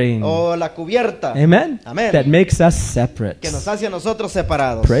covering. o la cubierta Amen? Amén. That makes us separate. que nos hace a nosotros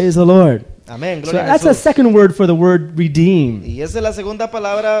separados. Praise the Lord. Amén. So Gloria a that's a Jesús. second word for the word redeem. Y esa es la segunda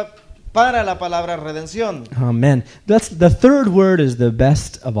palabra para la palabra redención. Amen. That's the third word is the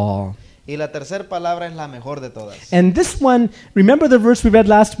best of all. Y la tercera palabra es la mejor de todas. And this one, remember the verse we read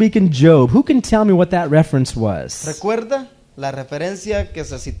last week in Job? Who can tell me what that reference was? ¿Recuerda la referencia que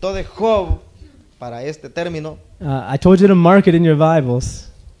se citó de Job para este término? I told you to mark it in your Bibles.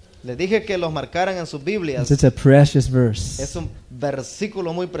 Les dije que los marcaran en sus Biblias. It's a precious verse. Es un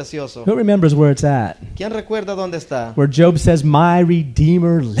versículo muy precioso. Who remembers where it's at? ¿Quién recuerda dónde está? Where Job says, "My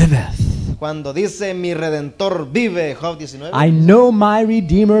Redeemer liveth." Cuando dice mi Redentor vive, Job 19. I know my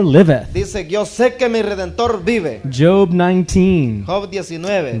Redeemer liveth. Dice, yo sé que mi Redentor vive. Job 19, Job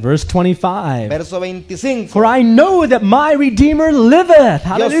 19, verse 25. verso 25. For I know that my Redeemer liveth.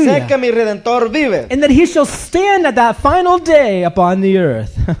 Yo sé Hallelujah. que mi Redentor vive. And that he shall stand at that final day upon the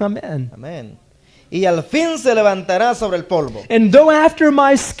earth. Amen. Amén. Y al fin se levantará sobre el polvo. And though after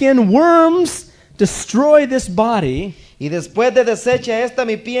my skin worms destroy this body, Y después de deshecha esta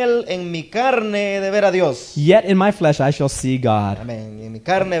mi piel, en mi carne he de ver a Dios. yet in my flesh I shall see God. Amén. Y en mi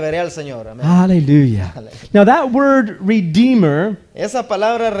carne veré al Señor. Amén. Hallelujah. Now that word redeemer Esa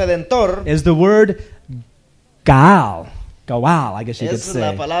palabra redentor is the word Gaal. Gaal, I guess you could es la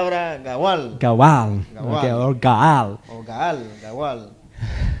say. palabra gawal. Gaal. Gawal. Okay, or Gaal. O gaal, gawal.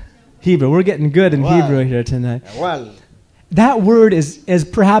 Hebrew. We're getting good in Gawal. Hebrew here tonight. Gawal. That word is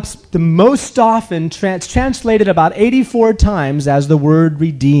perhaps the most often translated about 84 times as the word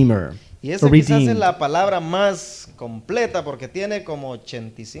redeemer. Y esa or quizás es redeemed. la palabra más completa porque tiene como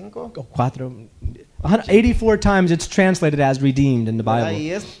 85. 84 times it's translated as redeemed in the ¿verdad? Bible.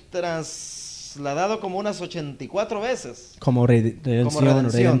 Y es trasladado como unas 84 veces. Como redención, Como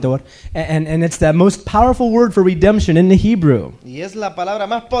redención. redentor. And it's the most powerful word for redemption in the Hebrew. Y es la palabra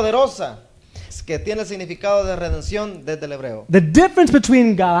más poderosa que tiene el significado de redención desde el hebreo. The difference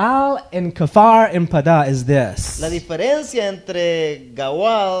between Gaal and Kafar and Pada is this. La diferencia entre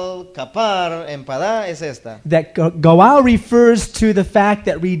gawal, kapar, empadá es esta. That Gaal refers to the fact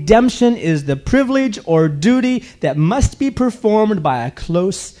that redemption is the privilege or duty that must be performed by a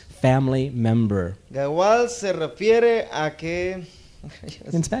close family member. Gawal se refiere a que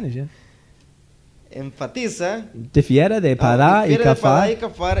In Spanish, yeah. enfatiza Difiere de Pada y difiere de padá y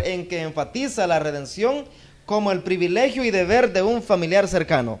Kafar. kafar en que enfatiza la redención como el privilegio y deber de un familiar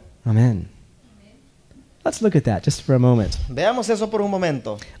cercano. Amen. Let's look at that just for a moment. Veamos eso por un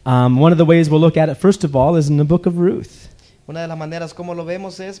momento. One of the ways we'll look at it, first of all, is in the book of Ruth. Una de las maneras como lo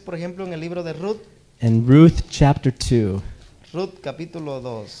vemos es, por ejemplo, en el libro de Ruth, In Ruth chapter 2. Ruth capítulo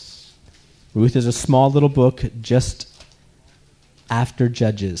 2. Ruth is a small little book just after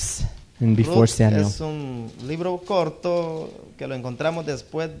Judges and before Ruth Samuel. es un libro corto que lo encontramos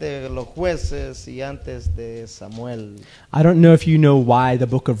después de los jueces y antes de Samuel. I don't know if you know why the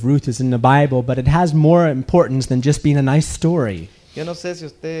book of Ruth is in the Bible, but it has more importance than just being a nice story. Yo no sé si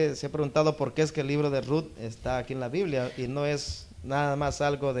usted se ha preguntado por qué es que el libro de Ruth está aquí en la Biblia y no es nada más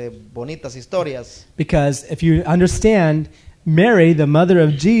algo de bonitas historias. Because if you understand, Mary, the mother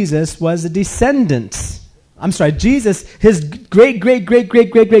of Jesus, was a descendant. I'm sorry, Jesus, his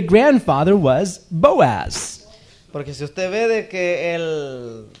great-great-great-great-great-great-grandfather was Boaz. Porque si usted ve de que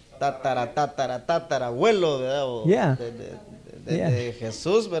el tatarabuelo, ¿verdad? O Yeah. de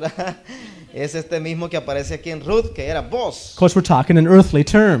Jesús, ¿verdad? Es este mismo que aparece aquí en Ruth, que era Boaz. Of course, we're talking in earthly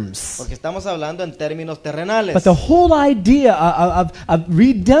terms. Porque estamos hablando en términos terrenales. But the whole idea of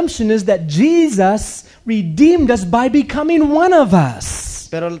redemption is that Jesus redeemed us by becoming one of us.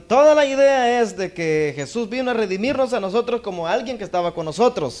 Pero toda la idea es de que Jesús vino a redimirnos a nosotros como alguien que estaba con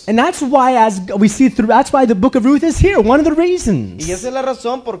nosotros. And that's why, as we see through, that's why the book of Ruth is here. One of the reasons. Y esa es la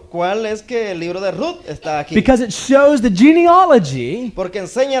razón por cual es que el libro de Ruth está aquí. Because it shows the genealogy Porque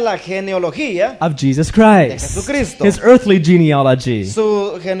enseña la genealogía, of Jesus Christ. Jesucristo. His earthly genealogy.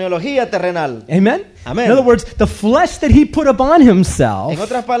 su genealogía terrenal. Amen? Amen. In other words, the flesh that he put upon himself En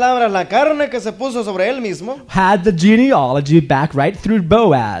otras palabras, la carne que se puso sobre él mismo had the genealogy back right through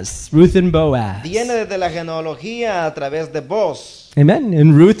Boaz, Ruth and Boaz. viene desde la genealogía a través de Boaz. Amen.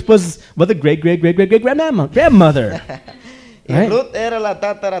 And Ruth was the great-great-great-great-great-grandmother. Y Right. Ruth era la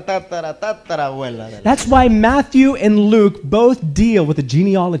tatarabuela de él. That's why Matthew and Luke both deal with the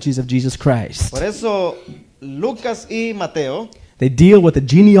genealogies of Jesus Christ. Por eso Lucas y Mateo, They deal with the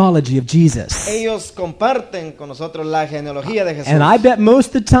genealogy of Jesus. ellos comparten con nosotros la genealogía de Jesús. And I bet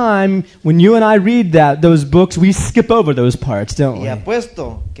most of the time when you and I read those books, we skip over those parts, don't Y we?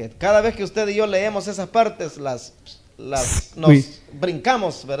 apuesto que cada vez que usted y yo leemos esas partes, nos We-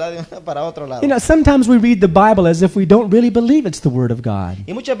 brincamos, ¿verdad? De una para otro lado. You know, sometimes we read the Bible as if we don't really believe it's the Word of God.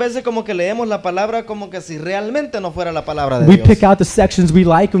 Y muchas veces como que leemos la palabra como que si realmente no fuera la palabra de We Dios. pick out the sections we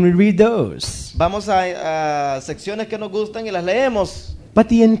like and we read those. Vamos a secciones que nos gustan y las leemos. But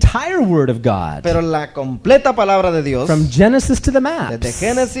the entire Word of God, Pero la completa palabra de Dios, from Genesis to the desde maps,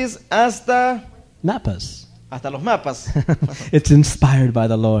 Génesis hasta los mapas, it's inspired by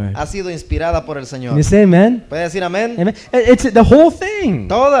the Lord. ha sido inspirada por el Señor. Can you say amen? ¿Puede decir amén? Amen. It's the whole thing.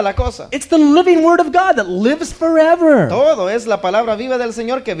 Toda la cosa. It's the living Word of God that lives forever. Todo es la palabra viva del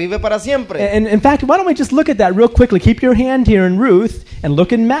Señor que vive para siempre. And in fact, why don't we just look at that real quickly? Keep your hand here in Ruth and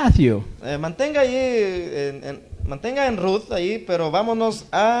look in Matthew. Mantenga allí mantenga en Ruth ahí, pero vámonos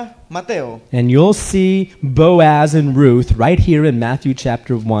a Mateo. And you'll see Boaz and Ruth right here in Matthew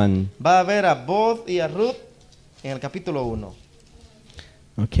chapter 1. Va a ver a Boaz y a Ruth en el capítulo 1.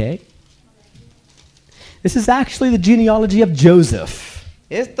 Okay? This is actually the genealogy of Joseph.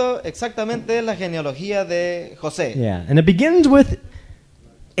 Esto exactamente es la genealogía de José. Yeah, and it begins with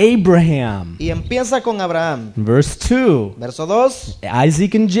Abraham. Y empieza con Abraham. Verse 2, Verso 2,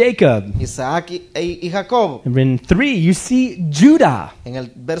 Isaac and Jacob. Isaac y Jacob. And in 3, you see Judah, En el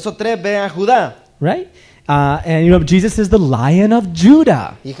verso 3 ve a Judá. right? And you know, Jesus is the Lion of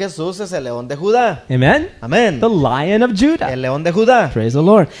Judah. Y Jesús es el león de Judá. Amen? Amén. The Lion of Judah. El león de Judá. Praise the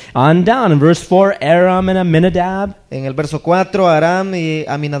Lord. On down in verse 4, Aram and Aminadab. En el verso 4, Aram y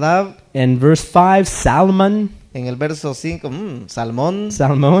Aminadab. In verse 5, Salmon, En el verso 5, Salmón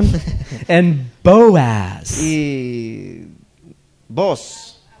and Boaz. y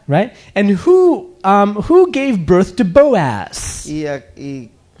Boz. Right? And who gave birth to Boaz? ¿Y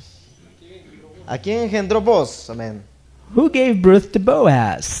a quién engendró Boz? Amén. Who gave birth to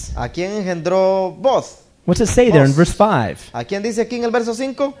Boaz? ¿A quién engendró Boz? What's it say there in Boaz. verse 5? ¿A quién dice aquí en el verso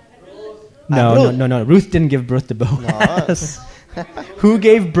 5? No, Ruth. no. Ruth didn't give birth to Boaz. Who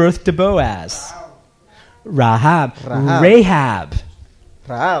gave birth to Boaz? Rahab. Rahab.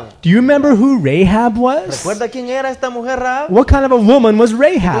 Rahab. Do you remember who Rahab was? ¿Recuerda quién era esta mujer Rahab? What kind of a woman was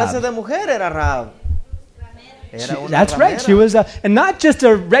 ¿Qué clase Rahab? de mujer era Rahab? Era una That's right. ramera. She was, and not just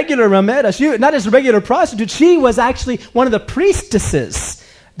a regular ramera. Not just a regular prostitute. She was actually one of the priestesses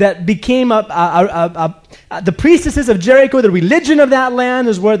that became the priestesses of Jericho. The religion of that land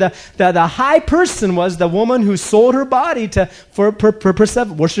is where the high person was, the woman who sold her body for purpose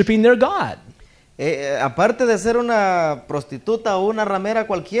of worshiping their God. Aparte de ser una prostituta o una ramera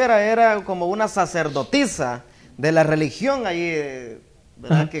cualquiera, era como una sacerdotisa de la religión allí,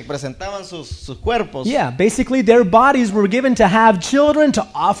 ¿verdad? Que presentaban sus cuerpos. Yeah, basically their bodies were given to have children to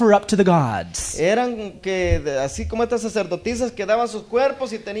offer up to the gods. Eran así como estas sacerdotisas que daban sus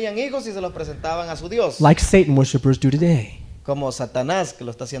cuerpos y tenían hijos y se los presentaban a su Dios. Like Satan worshippers do today. Como Satanás que lo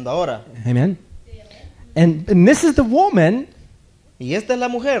está haciendo ahora. Amen. And this is the woman, Y esta es la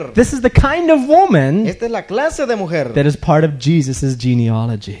mujer. this is the kind of woman Esta es la clase de mujer that is part of Jesus'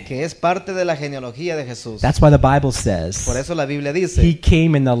 genealogy. que es parte de la genealogía de Jesús. That's why the Bible Por says eso la Biblia he dice,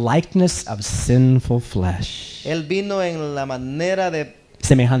 came in the likeness of sinful flesh. Él vino en la manera de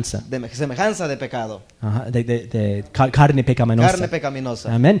Semejanza. semejanza de pecado. De carne pecaminosa. Carne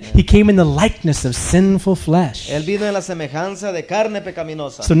pecaminosa. Amen. He came in the likeness of sinful flesh. Él vino en la semejanza de carne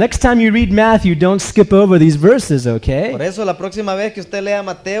pecaminosa. So next time you read Matthew, don't skip over these verses, okay? Por eso la próxima vez que usted lea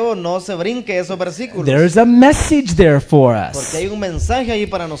Mateo, no se brinque esos versículos. There's a message there for Porque us. hay un mensaje ahí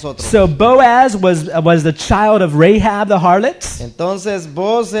para nosotros. So Boaz was the child of Rahab the harlot. Entonces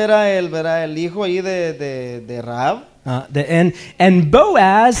vos era el hijo ahí de Rahab. And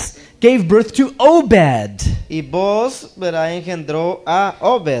Boaz gave birth to Obed. Y vos, engendró a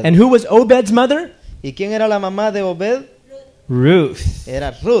Obed. And who was Obed's mother? ¿Y quién era la mamá de Obed? Ruth.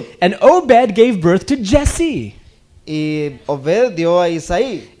 Era Ruth. And Obed gave birth to Jesse. Y Obed dio a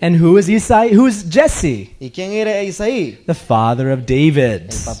Isaí. And who is Isai? Who is Jesse? ¿Y quién era Isaí? The father of David.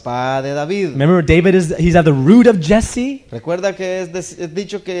 El papá de David. Remember, David he's at the root of Jesse. Recuerda que es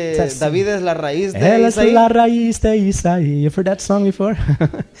dicho que That's- David es la raíz de Él es Isaí. la raíz de Isaí. You've heard that song before?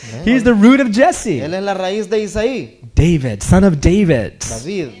 He's the root of Jesse. Él es la raíz de Isaí. David, son of David.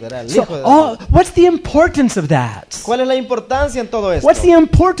 David, era el So, hijo de David. what's the importance of that? ¿Cuál es la importancia en todo esto? What's the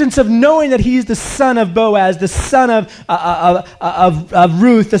importance of knowing that he's the son of Boaz, the son of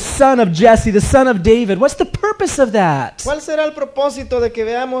Ruth, the son of Jesse, the son of David? What's the purpose of that? ¿Cuál será el propósito de que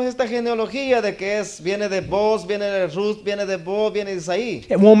veamos esta genealogía de que viene de Boaz, viene de Ruth, viene de Boaz, viene de Isaí?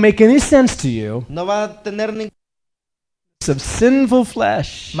 It won't make any sense to you. No va a tener ningún Of sinful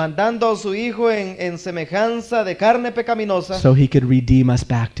flesh, mandando a su hijo en semejanza de carne pecaminosa so he could redeem us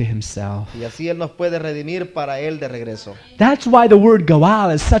back to himself. y así él nos puede redimir para él de regreso. That's why the word Goal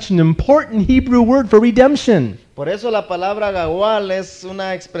is such an important Hebrew word for redemption. Por eso la palabra Gawal es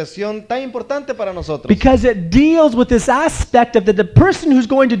una expresión tan importante para nosotros. Because it deals with this aspect of that the person who's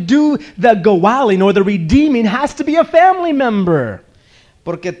going to do the Goaling or the redeeming has to be a family member.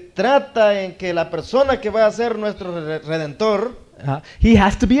 Porque trata en que la persona que va a ser nuestro redentor He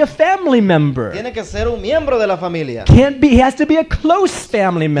has to be a family member. tiene que ser un miembro de la familia. He has to be a close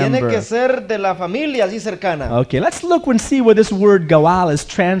family Tiene member. que ser de la familia allí cercana. Okay, let's look and see where this word Goal is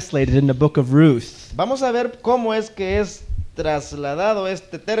translated in the book of Ruth. Vamos a ver cómo es que es trasladado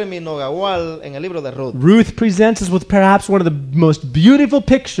este término Gawal en el libro de Ruth. Ruth presents us with perhaps one of the most beautiful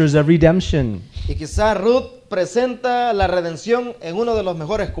pictures of redemption. Y quizá Ruth presenta la redención en uno de los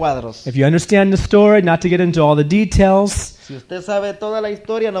mejores cuadros. If you understand the story, not to get into all the details, Si usted sabe toda la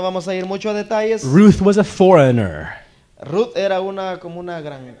historia, no vamos a ir mucho a detalles. Ruth was a foreigner. Ruth era como una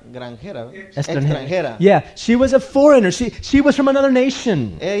granjera, extranjera. Yeah, she was a foreigner. She was from another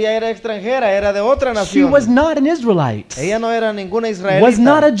nation. Ella era extranjera, era de otra She nación. was not an Israelite. Ella no era ninguna Was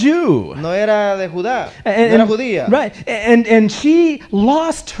not israelita. a Jew. No era de Judá, no And- era judía. Right. And she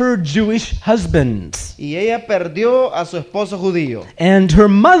lost her Jewish husband. Y ella perdió a su esposo judío. And her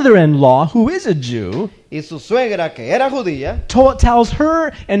mother-in-law, who is a Jew, Y su suegra, que era judía, tells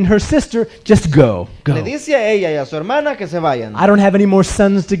her and her sister, just go. le dice a ella y a su hermana que se vayan. I don't have any more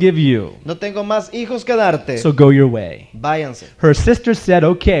sons to give you. No tengo más hijos que darte. So go your way. Váyanse. Her sister said,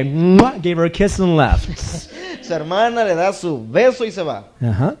 okay, mwah, gave her a kiss and left. Su hermana le da su beso y se va.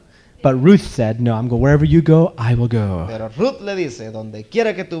 Uh-huh. But Ruth said, no, I'm going wherever you go, I will go. Pero Ruth le dice, donde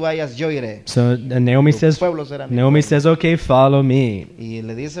quiera que tú vayas, yo iré. So Naomi Tu says, pueblo será mi Naomi pueblo. says, okay, follow me. Y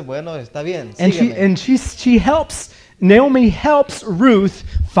le dice, bueno, está bien, And sígueme. she helps, Naomi helps Ruth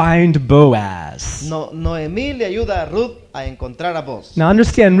find Boaz. Noemí le ayuda a Ruth a encontrar a Boaz. Now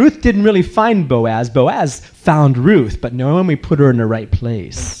understand, Ruth didn't really find Boaz. Boaz found Ruth, but Naomi put her in the right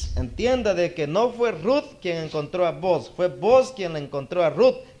place. Entienda de que no fue Ruth quien encontró a Boaz, fue Boaz quien la encontró a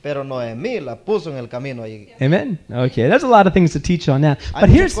Ruth, pero Noemí la puso en el camino allí. Amen? Okay, there's a lot of things to teach on that. Hay But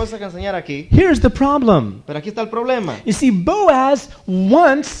muchas cosas que enseñar aquí, here's the problem. pero aquí está el problema. You see, Boaz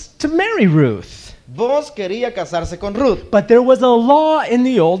wants to marry Ruth. Boaz quería casarse con Ruth, But there was a law in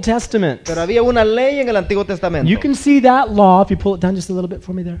the Old Testament. pero había una ley en el Antiguo Testamento. You can see that law if you pull it down just a little bit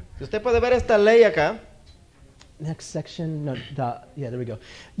for me there. Si usted puede ver esta ley acá, Next section. No, yeah, there we go.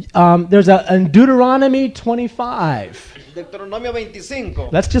 There's in Deuteronomy 25. Deuteronomio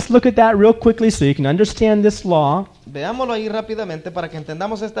 25. Let's just look at that real quickly so you can understand this law. Veámoslo ahí rápidamente para que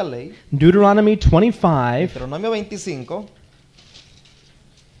entendamos esta ley. Deuteronomy 25. Deuteronomio 25.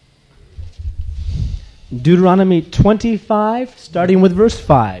 Deuteronomy 25, starting with verse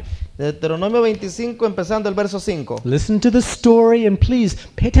 5. Deuteronomio 25, empezando el verso 5. Listen to the story and please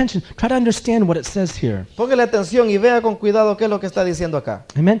pay attention. Try to understand what it says here. Póngale atención y vea con cuidado qué es lo que está diciendo acá.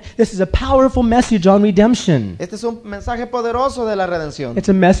 Amen. This is a powerful message on redemption. Este es un mensaje poderoso de la redención. It's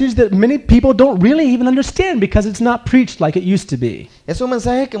a message that many people don't really even understand because it's not preached like it used to be. Es un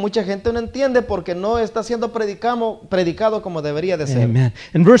mensaje que mucha gente no entiende porque no está siendo predicado como debería de ser. Amen.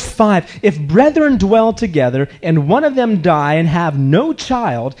 In verse 5, if brethren dwell together and one of them die and have no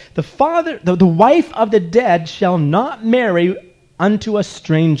child, the wife of the dead shall not marry unto a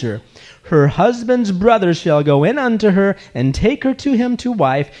stranger. Her husband's brother shall go in unto her and take her to him to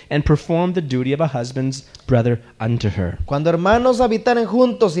wife and perform the duty of a husband's brother unto her. Cuando hermanos habitaren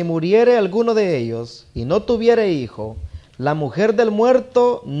juntos y muriere alguno de ellos y no tuviere hijo, la mujer del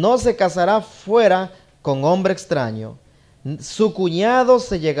muerto no se casará fuera con hombre extraño. Su cuñado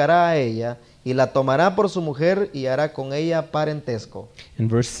se llegará a ella y la tomará por su mujer y hará con ella parentesco. In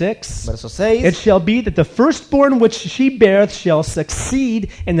verse 6, Verso it 6. shall be that the firstborn which she beareth shall succeed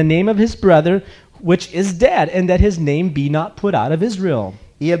in the name of his brother which is dead, and that his name be not put out of Israel.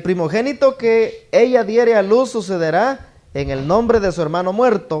 Y el primogénito que ella diere a luz sucederá en el nombre de su hermano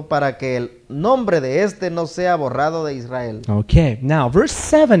muerto, para que el nombre de éste no sea borrado de Israel. Okay, now verse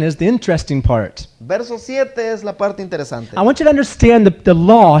 7 is the interesting part. Verso 7 es la parte interesante. I want you to understand the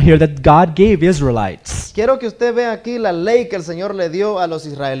law here that God gave Israelites. Quiero que usted vea aquí la ley que el Señor le dio a los So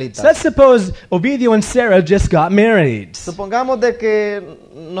israelitas. let's suppose Ovidio and Sarah just got married. Supongamos de que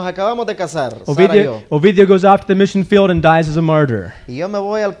nos acabamos de casar, Sara y yo, Ovidio goes off to the mission field and dies as a martyr. y yo me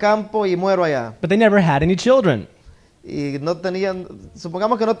voy al campo y muero allá. But they never had any children. Y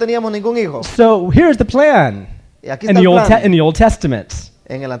supongamos que no teníamos ningún hijo. So here's the plan Y aquí in está the el Old, plan in the Old Testament.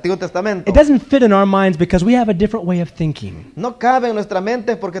 en el Antiguo Testamento. It doesn't fit in our minds because we have a different way of thinking. No cabe en nuestra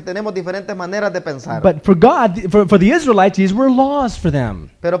mente porque tenemos diferentes maneras de pensar. But for God, for the Israelites, these were laws for them.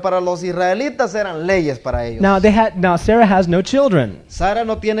 Pero para los israelitas eran leyes para ellos. Now Sarah has no children. Sara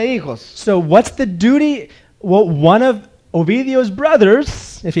no tiene hijos. So what's the duty? Well, one of Ovidio's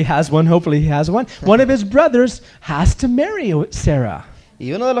brothers, if he has one, hopefully he has one of his brothers has to marry Sarah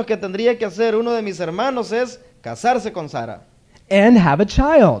Y uno de los que tendría que hacer uno de mis hermanos es casarse con Sara and have a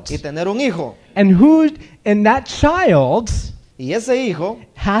child. y tener un hijo. And that child Y ese hijo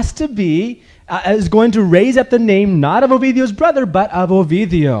has to be, is going to raise up the name not of Ovidio's brother, but of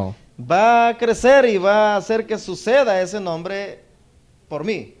Ovidio. va a crecer y va a hacer que suceda ese nombre por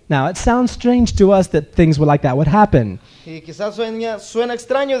mí. Now, it sounds strange to us that things like that would happen. Y quizás suena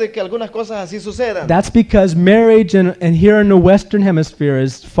extraño de que algunas cosas así sucedan. That's because marriage and here in the Western Hemisphere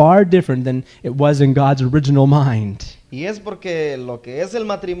is far different than it was in God's original mind. Y es porque lo que es el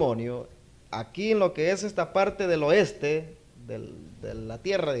matrimonio aquí en lo que es esta parte del oeste de la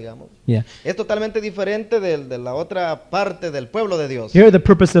tierra, digamos, Yeah. es totalmente diferente de la otra parte del pueblo de Dios. Here, the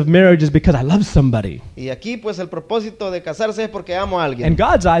purpose of marriage is because I love somebody. Y aquí pues el propósito de casarse es porque amo a In alguien.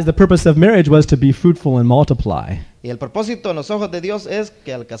 God's eyes, the purpose of marriage was to be fruitful and multiply. Y el propósito en los ojos de Dios es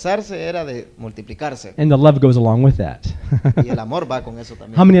que al casarse era de multiplicarse. And the love goes along with that. Y el amor va con eso How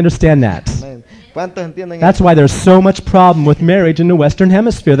también. many understand that? Amén. ¿Cuántos entienden That's eso? why there's so much problem with marriage in the Western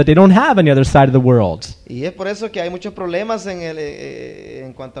Hemisphere that they don't have on the other side of the world. Y es por eso que hay muchos problemas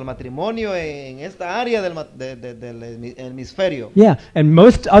en cuanto al matrimonio en esta área del hemisferio. Yeah, and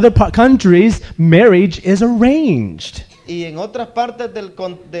most other countries, marriage is arranged. Y en otras partes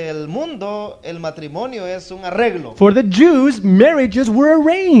del mundo, el matrimonio es un arreglo. For the Jews, marriages were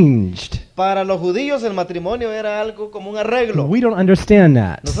arranged. Para los judíos, el matrimonio era algo como un arreglo. We don't understand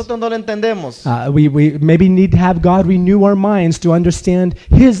that. Nosotros no lo entendemos. We maybe need to have God renew our minds to understand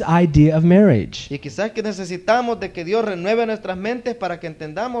His idea of marriage. Y quizás que necesitamos de que Dios renueve nuestras mentes para que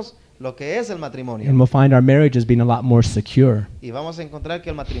entendamos lo que es el matrimonio. And we'll find our marriage as being a lot more secure. Y vamos a encontrar que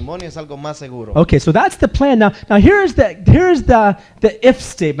el matrimonio es algo más seguro. Okay, so that's the plan. Now here's the if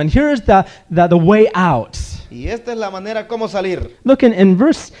statement. Here's the way out. Y esta es la manera como salir. Look in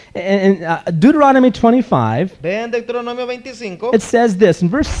Deuteronomy 25. Vean Deuteronomio 25, It says this in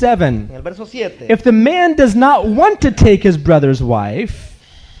verse 7. en el verso 7. If the man does not want to take his brother's wife,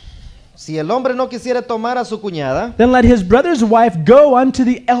 Si el hombre no quisiera tomar a su cuñada, then let his brother's wife go unto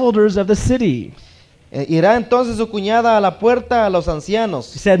the elders of the city. irá entonces su cuñada a la puerta a los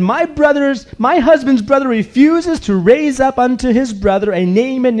ancianos. He said, my husband's brother refuses to raise up unto his brother a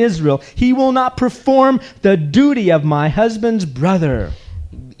name in Israel. He will not perform the duty of my husband's brother.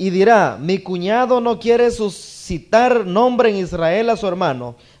 Y dirá, mi cuñado no quiere suscitar nombre en Israel a su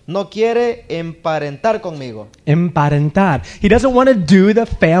hermano, no quiere emparentar conmigo. Emparentar. He doesn't want to do the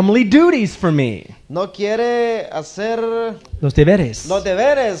family duties for me. No quiere hacer Los deberes. los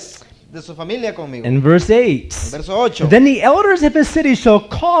deberes de su familia conmigo. In verse 8. Verso 8. Then the elders of his city shall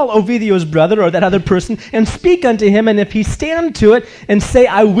call Ovidio's brother or that other person and speak unto him, and if he stand to it and say,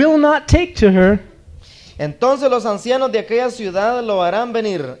 I will not take to her, Entonces los ancianos de aquella ciudad lo harán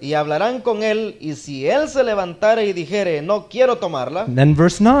venir y hablarán con él, y si él se levantare y dijere, no quiero tomarla. then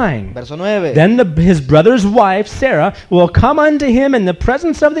verse 9. Verso 9. Then his brother's wife, Sarah, will come unto him in the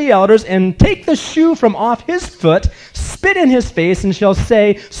presence of the elders and take the shoe from off his foot, spit in his face, and shall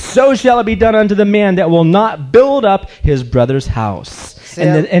say, so shall it be done unto the man that will not build up his brother's house.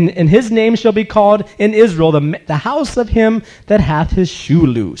 And his name shall be called in Israel the house of him that hath his shoe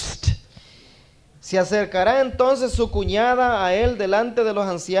loosed. Se acercará entonces su cuñada a él delante de los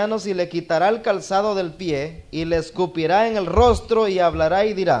ancianos y le quitará el calzado del pie y le escupirá en el rostro y hablará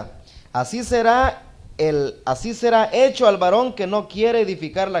y dirá, así será hecho al varón que no quiere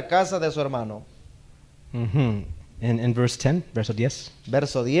edificar la casa de su hermano. And in verse 10, verso 10.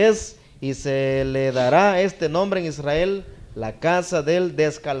 Verso 10, y se le dará este nombre en Israel, la casa del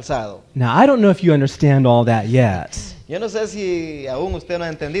descalzado. Now, I don't know if you understand all that yet. Yo no sé si aún usted no ha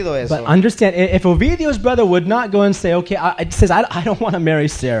entendido eso. But understand, if Ovidio's brother would not go and say, okay, it says, I don't want to marry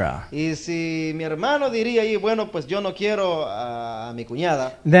Sarah, Y si mi hermano diría ahí, bueno, pues yo no quiero a mi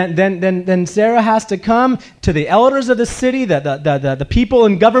cuñada, then Sarah has to come to the elders of the city, the people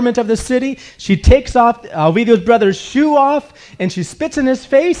in government of the city. She takes off Ovidio's brother's shoe off, and she spits in his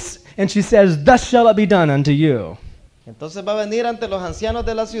face, and she says, thus shall it be done unto you. entonces va a venir ante los ancianos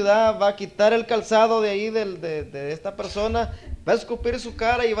de la ciudad, va a quitar el calzado de ahí de esta persona, va a escupir su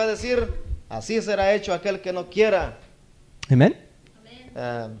cara y va a decir, así será hecho aquel que no quiera. Amen?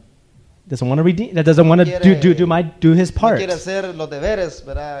 ah, Doesn't want to redeem, that doesn't want to do his no part. quiere hacer los deberes,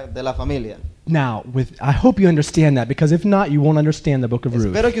 ¿verdad?, de la familia. Now, I hope you understand that, because if not, you won't understand the book of Ruth.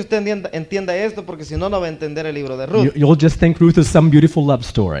 Espero que usted entienda esto, porque si no, no va a entender el libro de Ruth. You'll just think Ruth is some beautiful love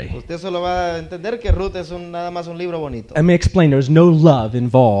story. Usted solo va a entender que Ruth es nada más un libro bonito. Let me explain. There's no love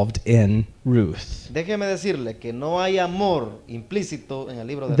involved in Ruth. Déjeme decirle que no hay amor implícito en el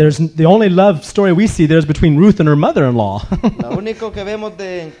libro de There's the only love story we see there is between Ruth and her mother-in-law. Ruth. Lo único que vemos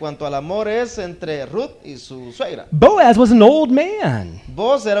en cuanto al amor es entre Ruth y su suegra. Boaz was an old man.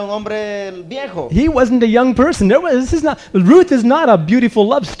 Boaz era un hombre viejo. He wasn't a young person. Ruth is not a beautiful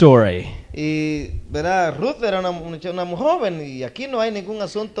love story. Y ¿verdad? Ruth era una joven, y aquí no hay ningún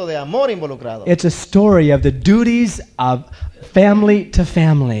asunto de amor involucrado. It's a story of the duties of family to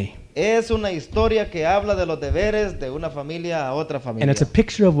family. Es una historia que habla de los deberes de una familia a otra And familia. it's a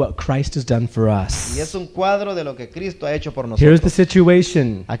picture of what Christ has done for Y us. es un cuadro de lo que Cristo ha hecho por Here's the nosotros.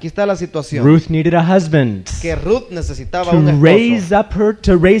 situation. Aquí está la situación. Ruth needed a husband Que Ruth necesitaba to un raise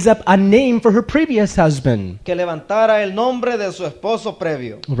esposo up a name for her previous husband. que levantara el nombre de su esposo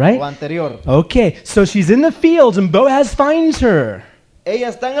previo Right. o anterior. Okay, so she's in the fields and Boaz finds her. Ella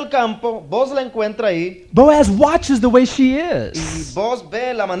está en el campo, vos la encuentra ahí Boaz watches the way she y is. vos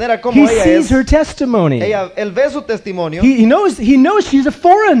ve la manera como He ella sees es. her testimony. Él ve su testimonio. He knows she's a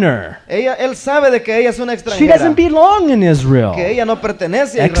foreigner. Él sabe de que ella es una She extranjera, doesn't belong in Israel. que ella no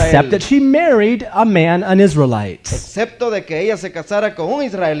pertenece a Except that Israel, she married a man, an Israelite, excepto de que ella se casara con un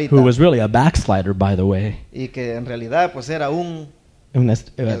israelita who was really a backslider, by the way. y que en realidad pues era un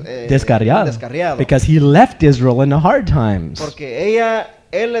Descarriado. descarriado. Because he left Israel in the hard times. porque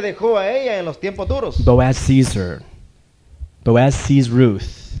él le dejó a ella en los tiempos duros. Boaz sees her. Boaz sees Ruth.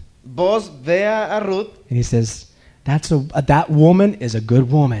 Vos vea a Ruth And he says, that woman is a good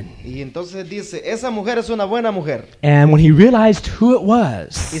woman. y entonces dice, esa mujer es una buena mujer. And when he realized who it Y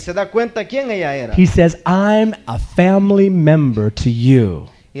was, se da cuenta quién ella era. he says, I'm a family member to you.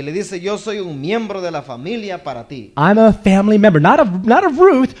 Y le dice, yo soy un miembro de la familia para ti. I'm a family member, not of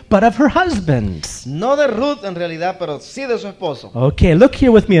Ruth, but of her husband. No de Ruth en realidad, pero sí de su esposo. Okay, look here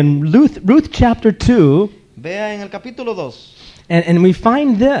with me in Ruth chapter 2, Vea en el capítulo 2. and we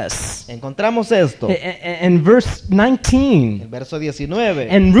find this Encontramos esto. in verse 19. El verso 19.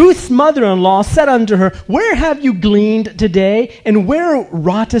 And Ruth's mother-in-law said unto her, Where have you gleaned today, and where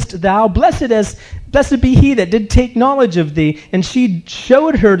wroughtest thou? Blessed be he that did take knowledge of thee. And she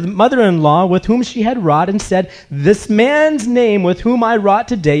showed her the mother-in-law with whom she had wrought, and said, This man's name with whom I wrought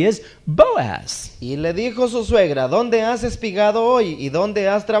today is Boaz. Y le dijo su suegra, ¿dónde has espigado hoy y dónde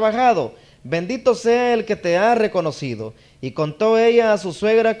has trabajado? Bendito sea el que te ha reconocido. Y contó ella a su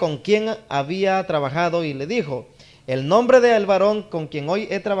suegra con quien había trabajado y le dijo, el nombre del varón con quien hoy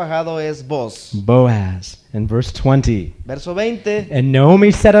he trabajado es Boaz. Boaz. In verse 20. Verso 20. And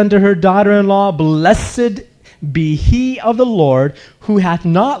Naomi said unto her daughter-in-law, Blessed be he of the Lord, who hath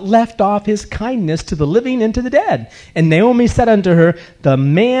not left off his kindness to the living and to the dead. And Naomi said unto her, The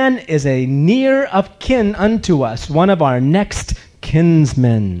man is a near of kin unto us, one of our next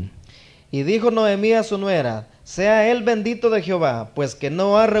kinsmen. Y dijo Noemí a su nuera, sea él bendito de Jehová, pues que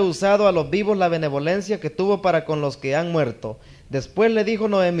no ha rehusado a los vivos la benevolencia que tuvo para con los que han muerto. Después le dijo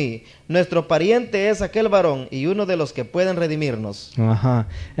Noemí, nuestro pariente es aquel varón y uno de los que pueden redimirnos.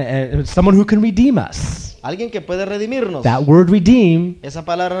 Someone who can redeem us. Alguien que puede redimirnos. That word redeem Esa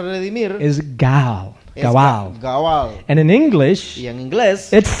palabra redimir is gal. es Gawal. gawal. And in English, Y en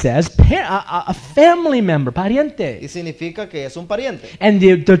inglés, it says a family member, pariente. y significa que es un pariente. And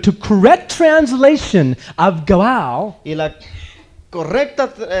the correct translation of gawal Y la correcta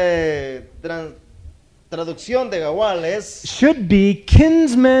traducción de gawal es, should be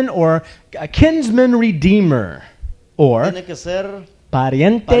kinsman or a kinsman redeemer or tiene que ser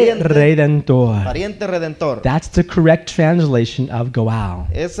pariente Pariente. redentor. pariente redentor. That's the correct translation of gawal.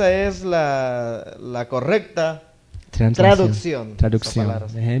 Esa es la correcta Traducción. Traducción. Esa palabra.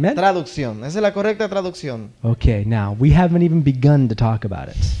 Amen. Traducción. Esa es la correcta traducción. Okay, now we haven't even begun to talk about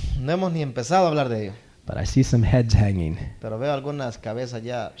it, No hemos ni empezado a hablar de ello, but I see some heads hanging. pero veo algunas cabezas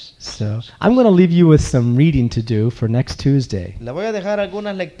ya. So I'm going to leave you with some reading to do for next Tuesday. Le voy a dejar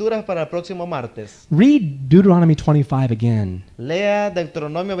algunas lecturas para el próximo martes. Read Deuteronomy 25 again, Lea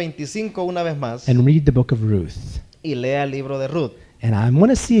Deuteronomio 25 una vez más and read the book of Ruth. y lea el libro de Ruth. And I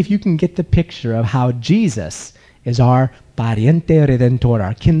want to see if you can get the picture of how Jesus is our pariente redentor,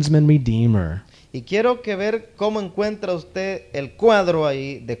 our kinsman redeemer. Y quiero que ver cómo encuentra usted el cuadro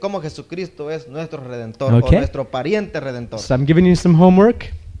ahí de cómo Jesucristo es nuestro redentor Okay. o nuestro pariente redentor. So I'm giving you some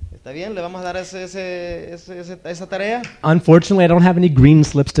homework. ¿Está bien? ¿Le vamos a dar esa tarea? Unfortunately, I don't have any green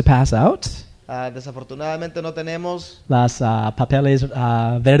slips to pass out. Desafortunadamente no tenemos Las papeles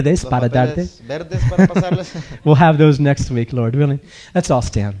verdes los para darte. papeles verdes para pasarles. We'll have those next week, Lord willing. Let's all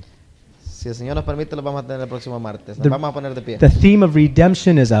stand. Si el Señor nos permite, los vamos a tener el próximo martes. Nos The- vamos a poner de pie. The theme of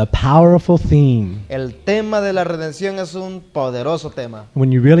redemption is a powerful theme. El tema de la redención es un poderoso tema.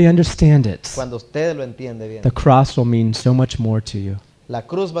 When you really understand it, Cuando usted lo entiende bien. the cross will mean so much more to you. La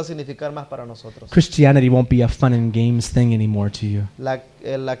cruz va a significar más para nosotros. Christianity won't be a fun and games thing anymore to you.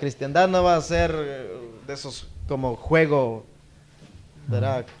 La cristiandad no va a ser de esos como juego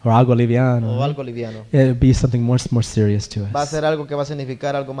Será or algo liviano. o algo liviano. It would be something more serious to Va a us. ser algo que va a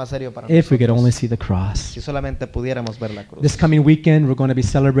significar algo más serio para If we could only nosotros. see the cross. Si solamente pudiéramos ver la cruz. This coming weekend, we're going to be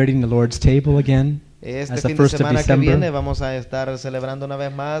celebrating the Lord's table again. Este as the fin de 1st of semana que December. viene vamos a estar celebrando una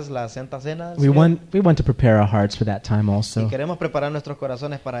vez más la Santa Cena del We Señor. want to prepare our hearts for that time Y also. queremos preparar nuestros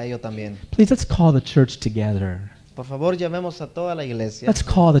corazones para ello también. Please, let's call the church together. Por favor, llamemos a toda la iglesia. Let's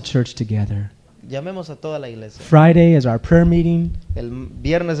call the church together. Llamemos a toda la iglesia. Friday is our prayer meeting. El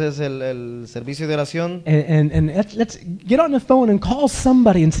viernes es el servicio de oración. And let's get on the phone and call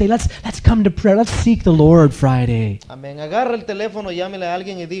somebody and say, let's come to prayer. Let's seek the Lord Friday. Amén. Agarra el teléfono, llámele a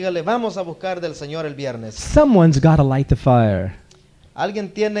alguien y dígale, vamos a buscar del Señor el viernes. Someone's got to light the fire. Alguien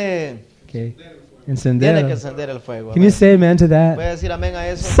tiene Okay. que Encendero. encender el fuego. Can you Amén. say amen to Voy a that? decir amén a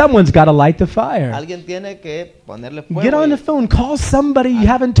eso. Someone's got to light the fire. Alguien tiene que ponerle Get on fuego. the phone. Call somebody you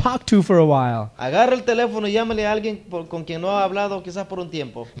haven't talked to for a while. Agarra el teléfono y llámele a alguien con quien no ha hablado quizás por un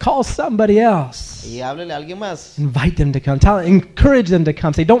tiempo. Call somebody else. Y háblele a alguien más. Invite them to come. Encourage them to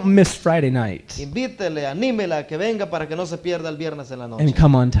come. Say, don't miss Friday night. Invítele, anímela a que venga para que no se pierda el viernes en la noche. And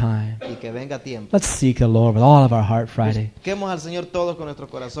come on time. Y que venga a tiempo. Let's seek the Lord with all of our heart Friday. Busquemos al Señor todos con nuestro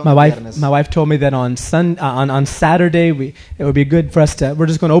corazón My el wife, viernes. my wife told me that on Saturday it would be good for us to. We're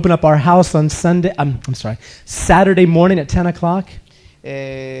just going to open up our house on Sunday. I'm sorry, Saturday morning at 10 o'clock.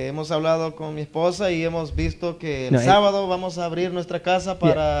 Hemos hablado con mi esposa y hemos visto que el No, sábado vamos a abrir nuestra casa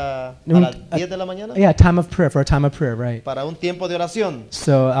para a Un- las 10 de la mañana. Yeah, time of prayer, for a time of prayer, right? Para un tiempo de oración.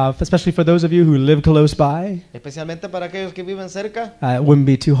 So, especially for those of you who live close by, Especialmente para aquellos que viven cerca. it wouldn't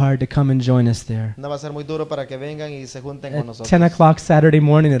be too hard to come and join us there. No va a ser muy duro para que vengan y se junten con At nosotros. 10 o'clock Saturday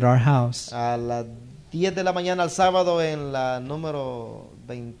morning at our house. A las 10 de la mañana al sábado en la número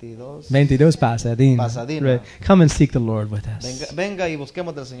 22. 22 Pasadena. Pasadena. Right. Come and seek the Lord with us. Venga y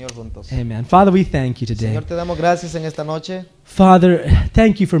busquemos del Señor juntos. Amen. Father, we thank you today. Señor, te damos gracias en esta noche. Father,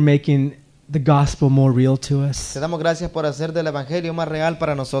 thank you for making the gospel more real to us. Te damos gracias por hacer del Evangelio más real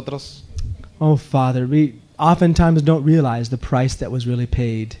para nosotros. Oh, Father, we oftentimes don't realize the price that was really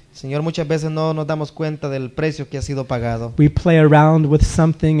paid. Señor, muchas veces no nos damos cuenta del precio que ha sido pagado. We play around with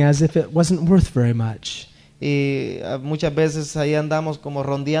something as if it wasn't worth very much. Y muchas veces ahí andamos como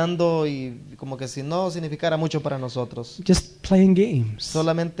rondeando y como que si no significara mucho para nosotros. Just playing games.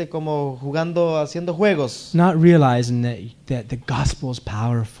 Solamente como jugando, haciendo juegos, Not realizing that the gospel is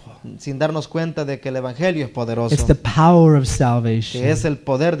powerful. sin darnos cuenta de que el Evangelio es poderoso, It's the power of que salvation es el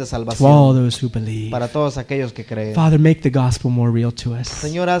poder de to all salvación those who believe. para todos aquellos que creen. Father, make the gospel more real to us.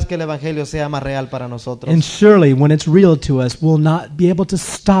 Señor, haz que el Evangelio sea más real para nosotros. And surely when it's real to us, we'll not be able to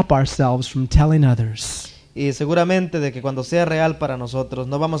stop ourselves from telling others. Y seguramente de que cuando sea real para nosotros,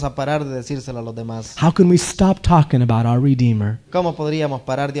 no vamos a parar de decírselo a los demás. How can we stop talking about our Redeemer? ¿Cómo podríamos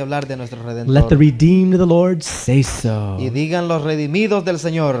parar de hablar de nuestro Let the Redentor? redeemed of the Lord say so. Y digan los redimidos del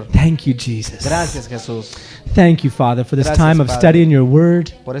Señor. Thank you, Jesus. Gracias, Jesús, Thank you, Father, for this Gracias, time of Padre. studying your word.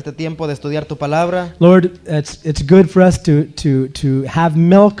 por este tiempo de estudiar tu palabra. Lord, it's good for us to have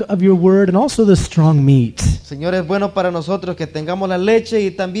milk of your word and also the strong meat. Señor, es bueno para nosotros que tengamos la leche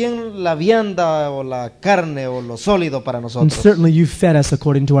y también la vianda o la carne o lo sólido para And nosotros. certainly you fed us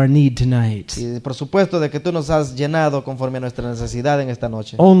according to our need tonight. Y por supuesto de que tú nos has llenado conforme a nuestra necesidad en esta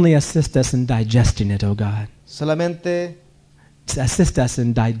noche. Only assist us in digesting it, oh God. Solamente Assist us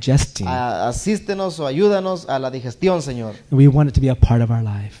in digesting. asístenos o ayúdanos a la digestión, Señor, We want it to be a part of our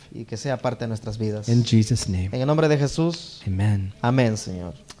life. y que sea parte de nuestras vidas. In Jesus' name. En el nombre de Jesús, Amen. amén,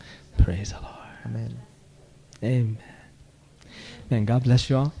 Señor. Praise the Lord. Amén. Amen. Man, God bless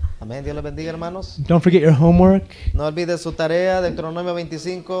you all. Amén. Dios les bendiga, hermanos. Don't forget your homework. No olvides su tarea, Deuteronomio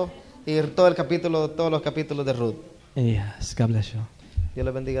 25 y todos los capítulos de Ruth. Yes, God bless you all. Dios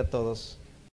les bendiga a todos.